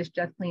of Swedish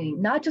death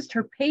cleaning, not just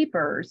her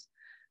papers,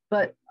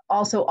 but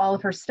also all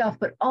of her stuff,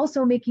 but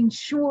also making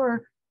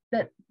sure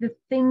that the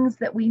things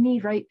that we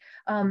need, right?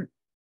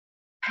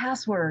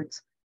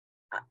 Passwords.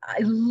 I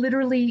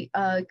literally,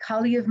 a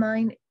colleague of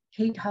mine,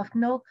 Kate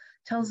Huffnell,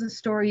 tells a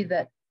story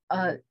that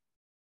a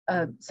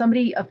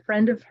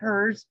friend of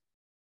hers,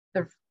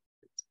 their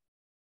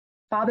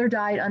father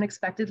died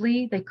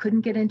unexpectedly. They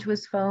couldn't get into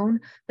his phone.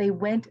 They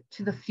went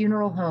to the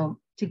funeral home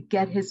to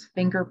get his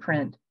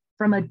fingerprint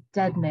from a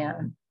dead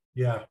man.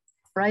 Yeah.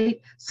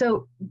 Right?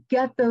 So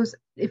get those,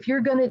 if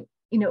you're going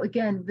to,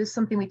 again, this is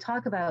something we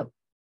talk about,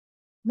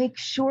 make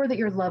sure that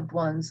your loved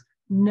ones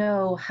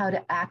know how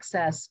to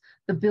access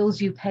the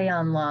bills you pay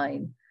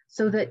online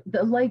so that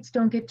the lights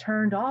don't get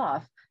turned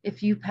off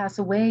if you pass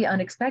away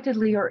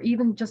unexpectedly, or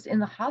even just in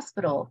the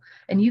hospital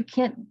and you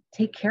can't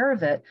take care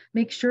of it.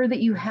 Make sure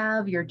that you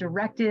have your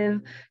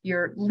directive,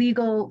 your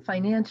legal,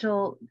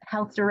 financial,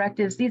 health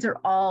directives. These are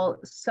all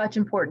such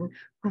important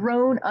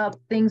grown up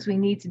things we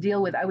need to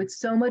deal with. I would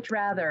so much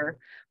rather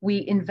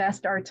we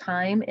invest our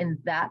time in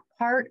that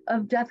part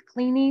of death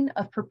cleaning,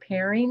 of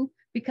preparing,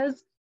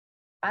 because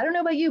I don't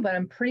know about you, but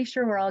I'm pretty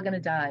sure we're all going to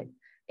die.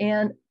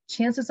 And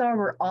chances are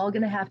we're all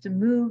going to have to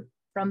move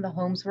from the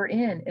homes we're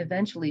in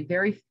eventually.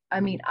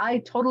 I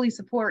totally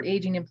support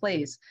aging in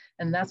place,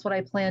 and that's what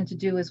I plan to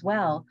do as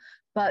well.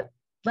 But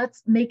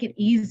let's make it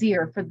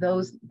easier for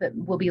those that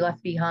will be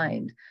left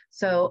behind.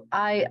 So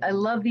I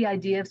love the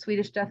idea of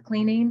Swedish death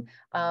cleaning,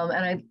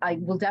 and I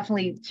will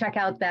definitely check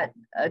out that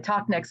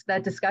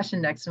that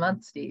discussion next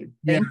month, Steve.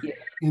 Thank you.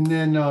 And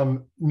then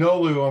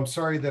Nolu, I'm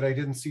sorry that I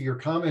didn't see your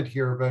comment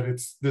here, but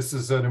this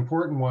is an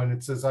important one.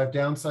 It says, I've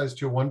downsized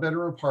to a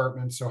 1-bedroom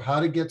apartment. So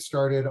how to get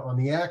started on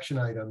the action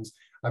items.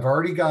 I've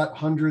already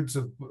got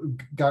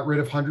rid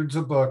of hundreds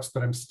of books,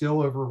 but I'm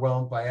still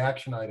overwhelmed by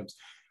action items.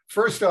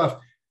 First off,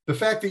 the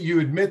fact that you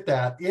admit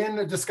that in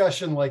a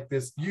discussion like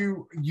this,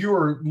 you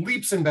are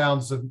leaps and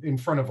bounds in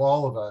front of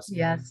all of us.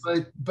 Yes.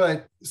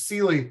 But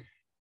Celie,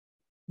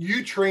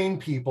 you train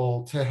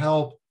people to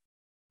help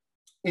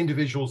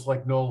individuals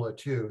like Nola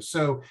too.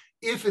 So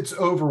if it's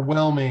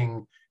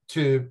overwhelming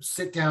to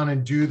sit down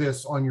and do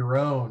this on your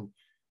own,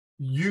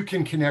 you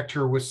can connect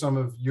her with some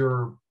of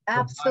your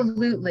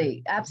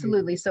Absolutely.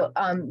 So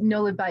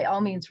Nola, by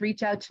all means,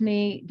 reach out to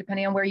me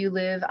depending on where you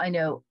live. I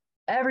know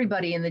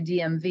everybody in the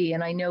DMV,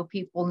 and I know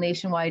people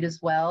nationwide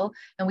as well,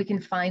 and we can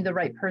find the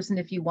right person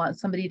if you want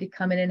somebody to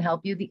come in and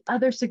help you. The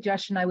other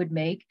suggestion I would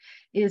make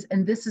is,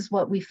 and this is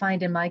what we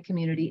find in my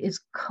community,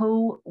 is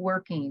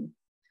co-working.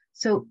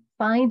 So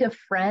find a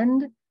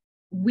friend.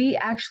 We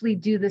actually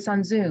do this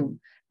on Zoom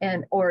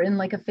or in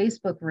like a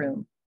Facebook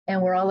room,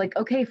 and we're all like,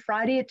 okay,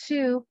 Friday at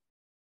 2,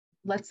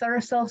 let's set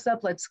ourselves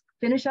up. Let's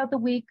finish out the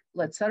week.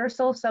 Let's set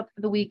ourselves up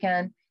for the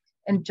weekend.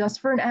 And just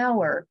for an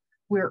hour,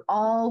 we're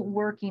all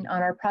working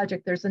on our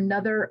project. There's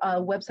another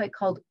website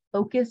called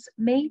Focus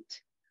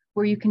Mate,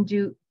 where you can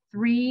do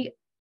 3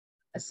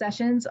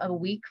 sessions a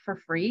week for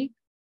free.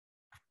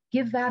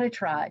 Give that a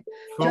try.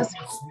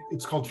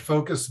 It's called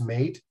Focus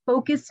Mate.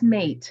 Focus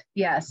Mate,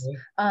 yes.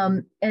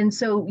 Okay. And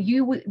so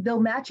they'll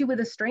match you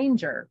with a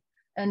stranger.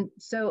 And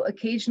so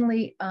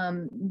occasionally,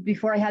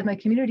 before I had my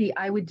community,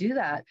 I would do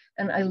that.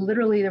 And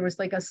there was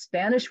like a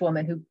Spanish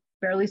woman who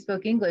barely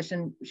spoke English.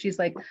 And she's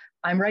like,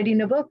 I'm writing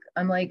a book.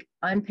 I'm like,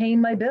 I'm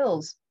paying my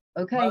bills.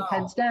 Okay, wow.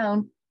 Heads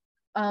down.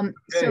 Okay.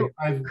 So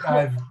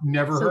I've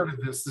never heard of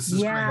this. This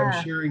is great.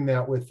 I'm sharing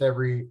that with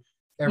everybody.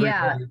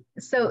 Yeah.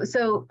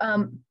 So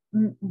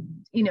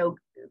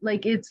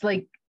like it's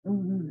like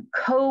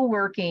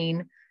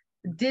co-working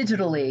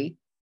digitally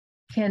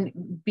can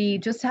be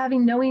just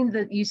knowing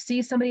that you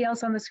see somebody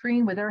else on the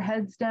screen with their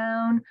heads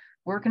down,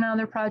 working on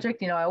their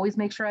project. I always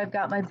make sure I've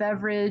got my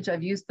beverage,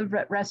 I've used the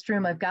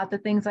restroom, I've got the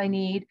things I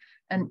need,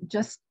 and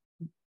just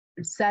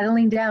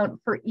settling down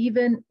for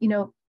even,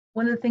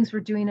 one of the things we're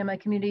doing in my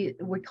community,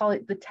 we call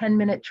it the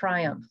 10-minute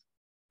triumph.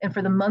 And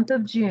for the month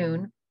of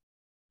June,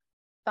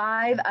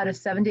 5 out of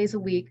 7 days a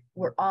week,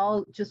 we're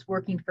all just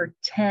working for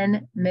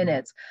 10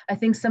 minutes. I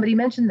think somebody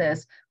mentioned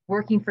this,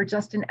 working for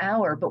just an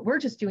hour, but we're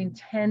just doing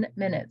 10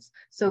 minutes.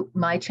 So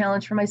my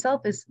challenge for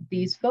myself is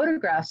these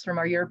photographs from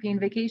our European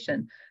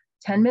vacation.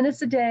 10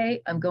 minutes a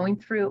day, I'm going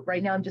through.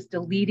 Right now, I'm just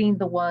deleting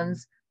the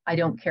ones I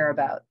don't care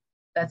about.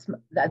 That's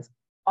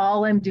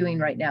all I'm doing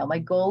right now. My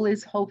goal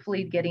is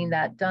hopefully getting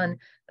that done. And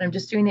I'm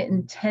just doing it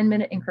in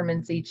 10-minute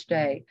increments each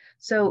day.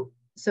 So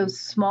So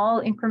small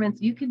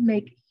increments, you can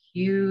make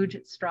huge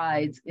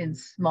strides in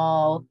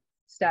small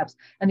steps.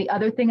 And the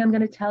other thing I'm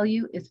going to tell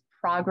you is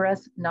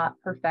progress, not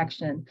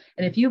perfection.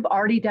 And if you've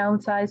already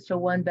downsized to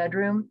one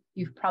bedroom,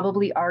 you've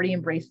probably already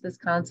embraced this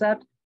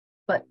concept,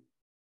 but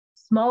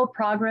small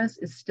progress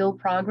is still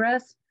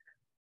progress.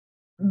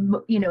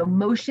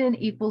 Motion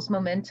equals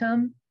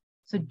momentum.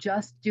 So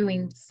just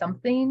doing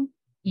something,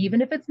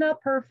 even if it's not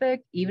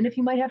perfect, even if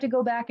you might have to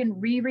go back and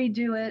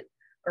redo it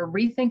or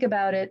rethink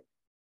about it,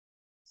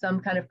 some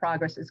kind of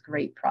progress is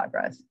great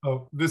progress.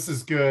 Oh, this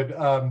is good.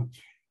 I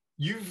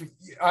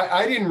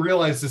didn't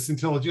realize this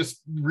until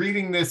just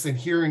reading this and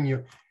hearing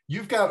you.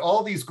 You've got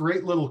all these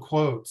great little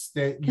quotes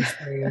that you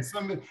say,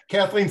 and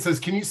Kathleen says,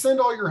 "Can you send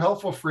all your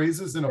helpful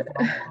phrases in a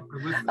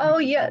follow-up?" Oh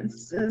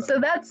yes, so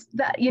that's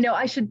that.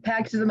 I should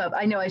package them up.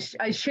 I know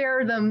I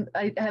share them.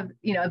 I have,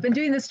 I've been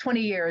doing this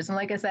 20 years, and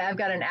like I said, I've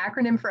got an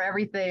acronym for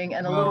everything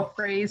and a little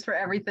phrase for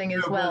everything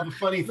as well. Well, the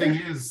funny thing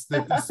is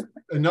that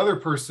another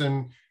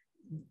person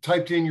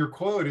typed in your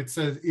quote. It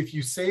says, if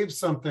you save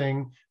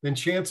something, then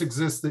chance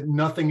exists that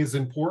nothing is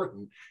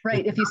important.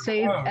 Right. If you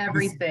save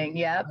everything,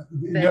 yep.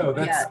 No,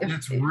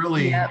 that's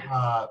really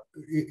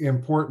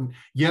important.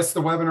 Yes,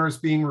 the webinar is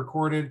being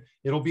recorded.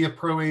 It'll be at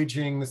Pro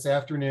Aging this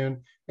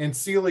afternoon. And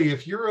Celie,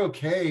 if you're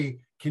okay,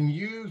 can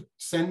you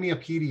send me a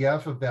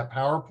PDF of that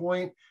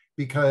PowerPoint?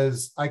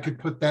 Because I could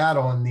put that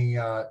on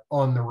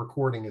the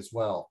recording as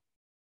well.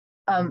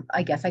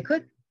 I guess I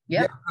could.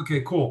 Yep. Yeah.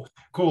 Okay. Cool.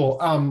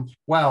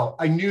 Wow.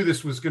 I knew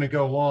this was going to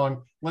go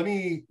long. Let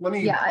me.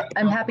 Yeah,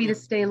 I'm happy to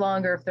stay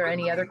longer if there are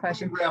any other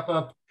questions. Wrap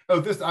up.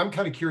 Oh, I'm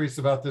kind of curious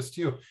about this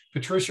too.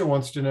 Patricia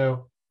wants to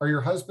know: are your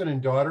husband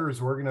and daughter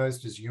as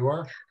organized as you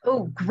are?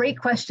 Oh, great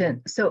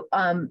question. So,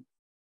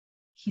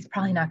 he's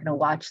probably not going to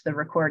watch the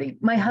recording.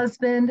 My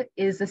husband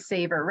is a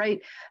saver,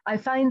 right? I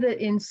find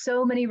that in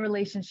so many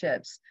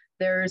relationships,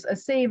 there's a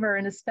saver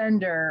and a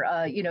spender,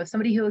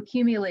 somebody who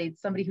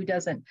accumulates, somebody who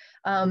doesn't.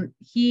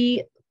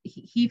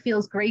 He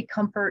feels great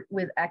comfort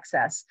with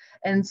excess.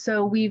 And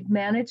so we've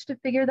managed to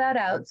figure that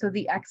out. So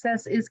the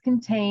excess is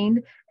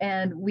contained,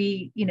 and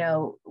we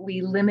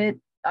limit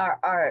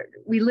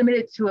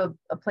it to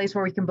a place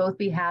where we can both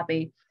be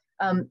happy.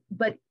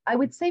 But I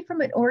would say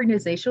from an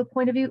organizational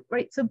point of view,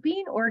 right? So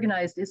being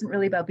organized isn't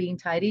really about being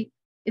tidy.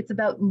 It's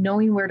about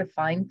knowing where to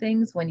find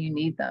things when you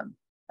need them.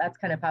 That's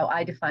kind of how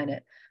I define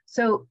it.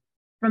 So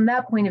from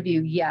that point of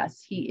view,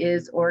 yes, he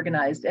is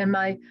organized. And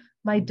my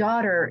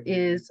daughter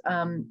is,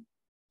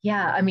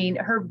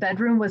 her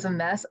bedroom was a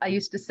mess. I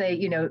used to say,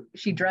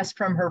 she dressed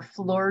from her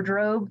floor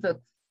drobe,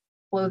 the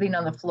clothing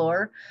on the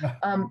floor.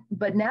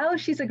 But now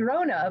she's a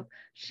grown-up.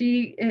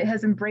 She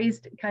has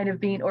embraced kind of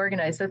being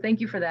organized. So thank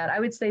you for that.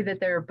 I would say that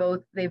they've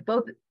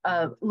both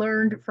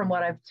learned from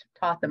what I've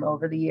taught them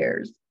over the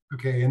years.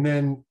 Okay, and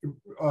then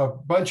a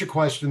bunch of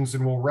questions,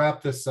 and we'll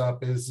wrap this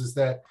up, is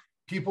that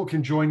people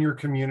can join your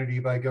community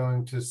by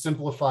going to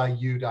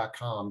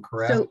simplifyu.com,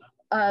 correct? So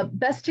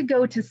best to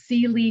go to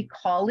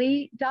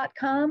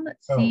cleecawley.com,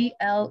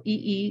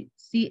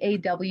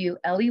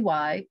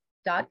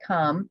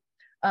 CLEECAWLEY.com.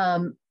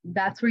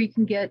 That's where you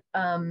can get,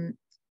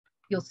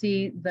 you'll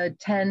see the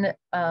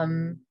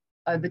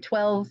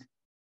 12.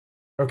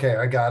 Okay,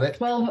 I got it.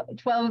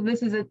 12,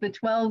 this is the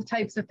 12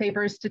 types of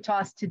papers to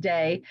toss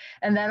today,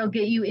 and that'll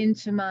get you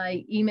into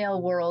my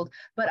email world.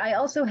 But I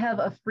also have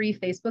a free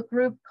Facebook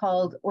group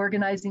called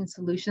Organizing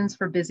Solutions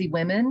for Busy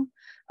Women,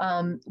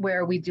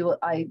 where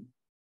I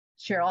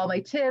share all my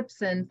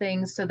tips and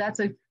things. So that's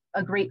a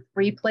great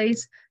free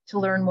place to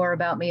learn more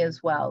about me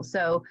as well.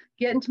 So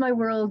get into my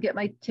world, get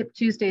my Tip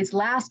Tuesdays.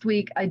 Last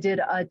week, I did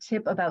a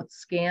tip about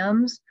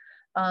scams,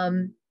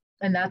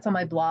 and that's on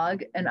my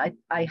blog. And I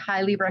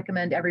highly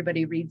recommend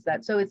everybody reads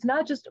that. So it's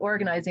not just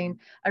organizing.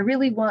 I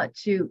really want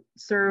to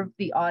serve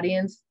the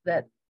audience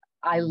that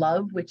I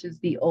love, which is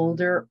the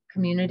older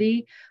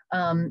community.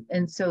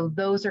 And so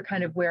those are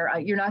kind of where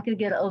you're not going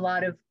to get a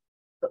lot of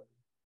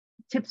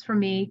tips from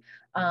me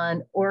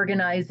on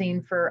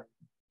organizing for,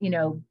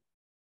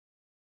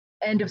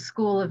 end of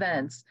school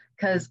events,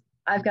 because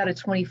I've got a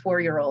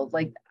 24-year-old.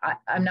 Like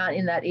I'm not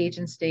in that age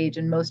and stage,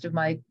 and most of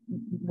my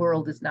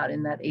world is not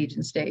in that age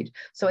and stage.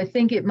 So I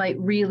think it might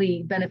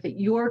really benefit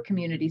your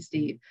community,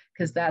 Steve,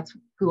 because that's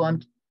who I'm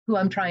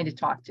trying to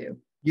talk to.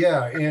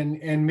 Yeah,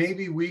 and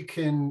maybe we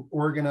can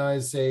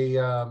organize a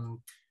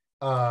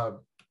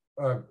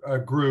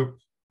group,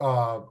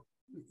 a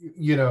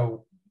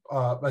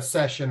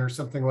session or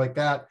something like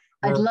that.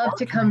 I'd love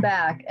to come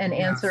back and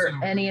answer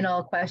any and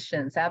all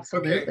questions.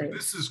 Absolutely. Okay,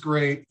 this is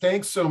great.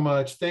 Thanks so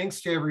much.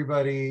 Thanks to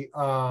everybody.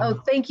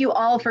 Thank you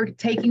all for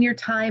taking your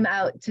time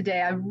out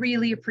today. I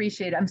really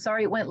appreciate it. I'm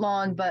sorry it went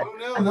long, but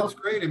that's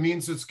great. It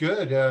means it's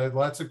good.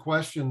 Lots of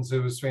questions. It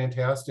was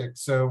fantastic.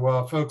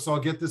 So folks, I'll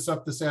get this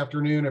up this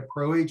afternoon at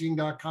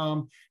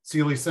proaging.com.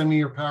 Celie, send me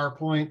your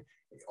PowerPoint.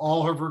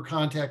 All of her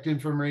contact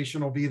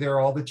information will be there.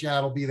 All the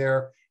chat will be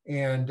there.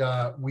 And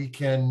we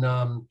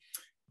can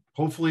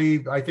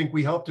hopefully, I think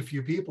we helped a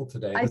few people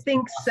today. I This is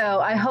think awesome. so.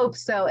 I hope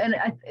so. And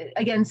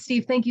again,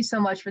 Steve, thank you so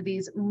much for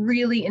these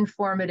really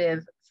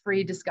informative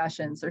free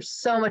discussions. There's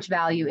so much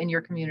value in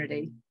your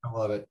community. I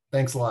love it.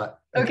 Thanks a lot.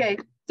 Okay. Okay,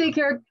 take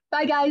care.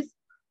 Bye, guys.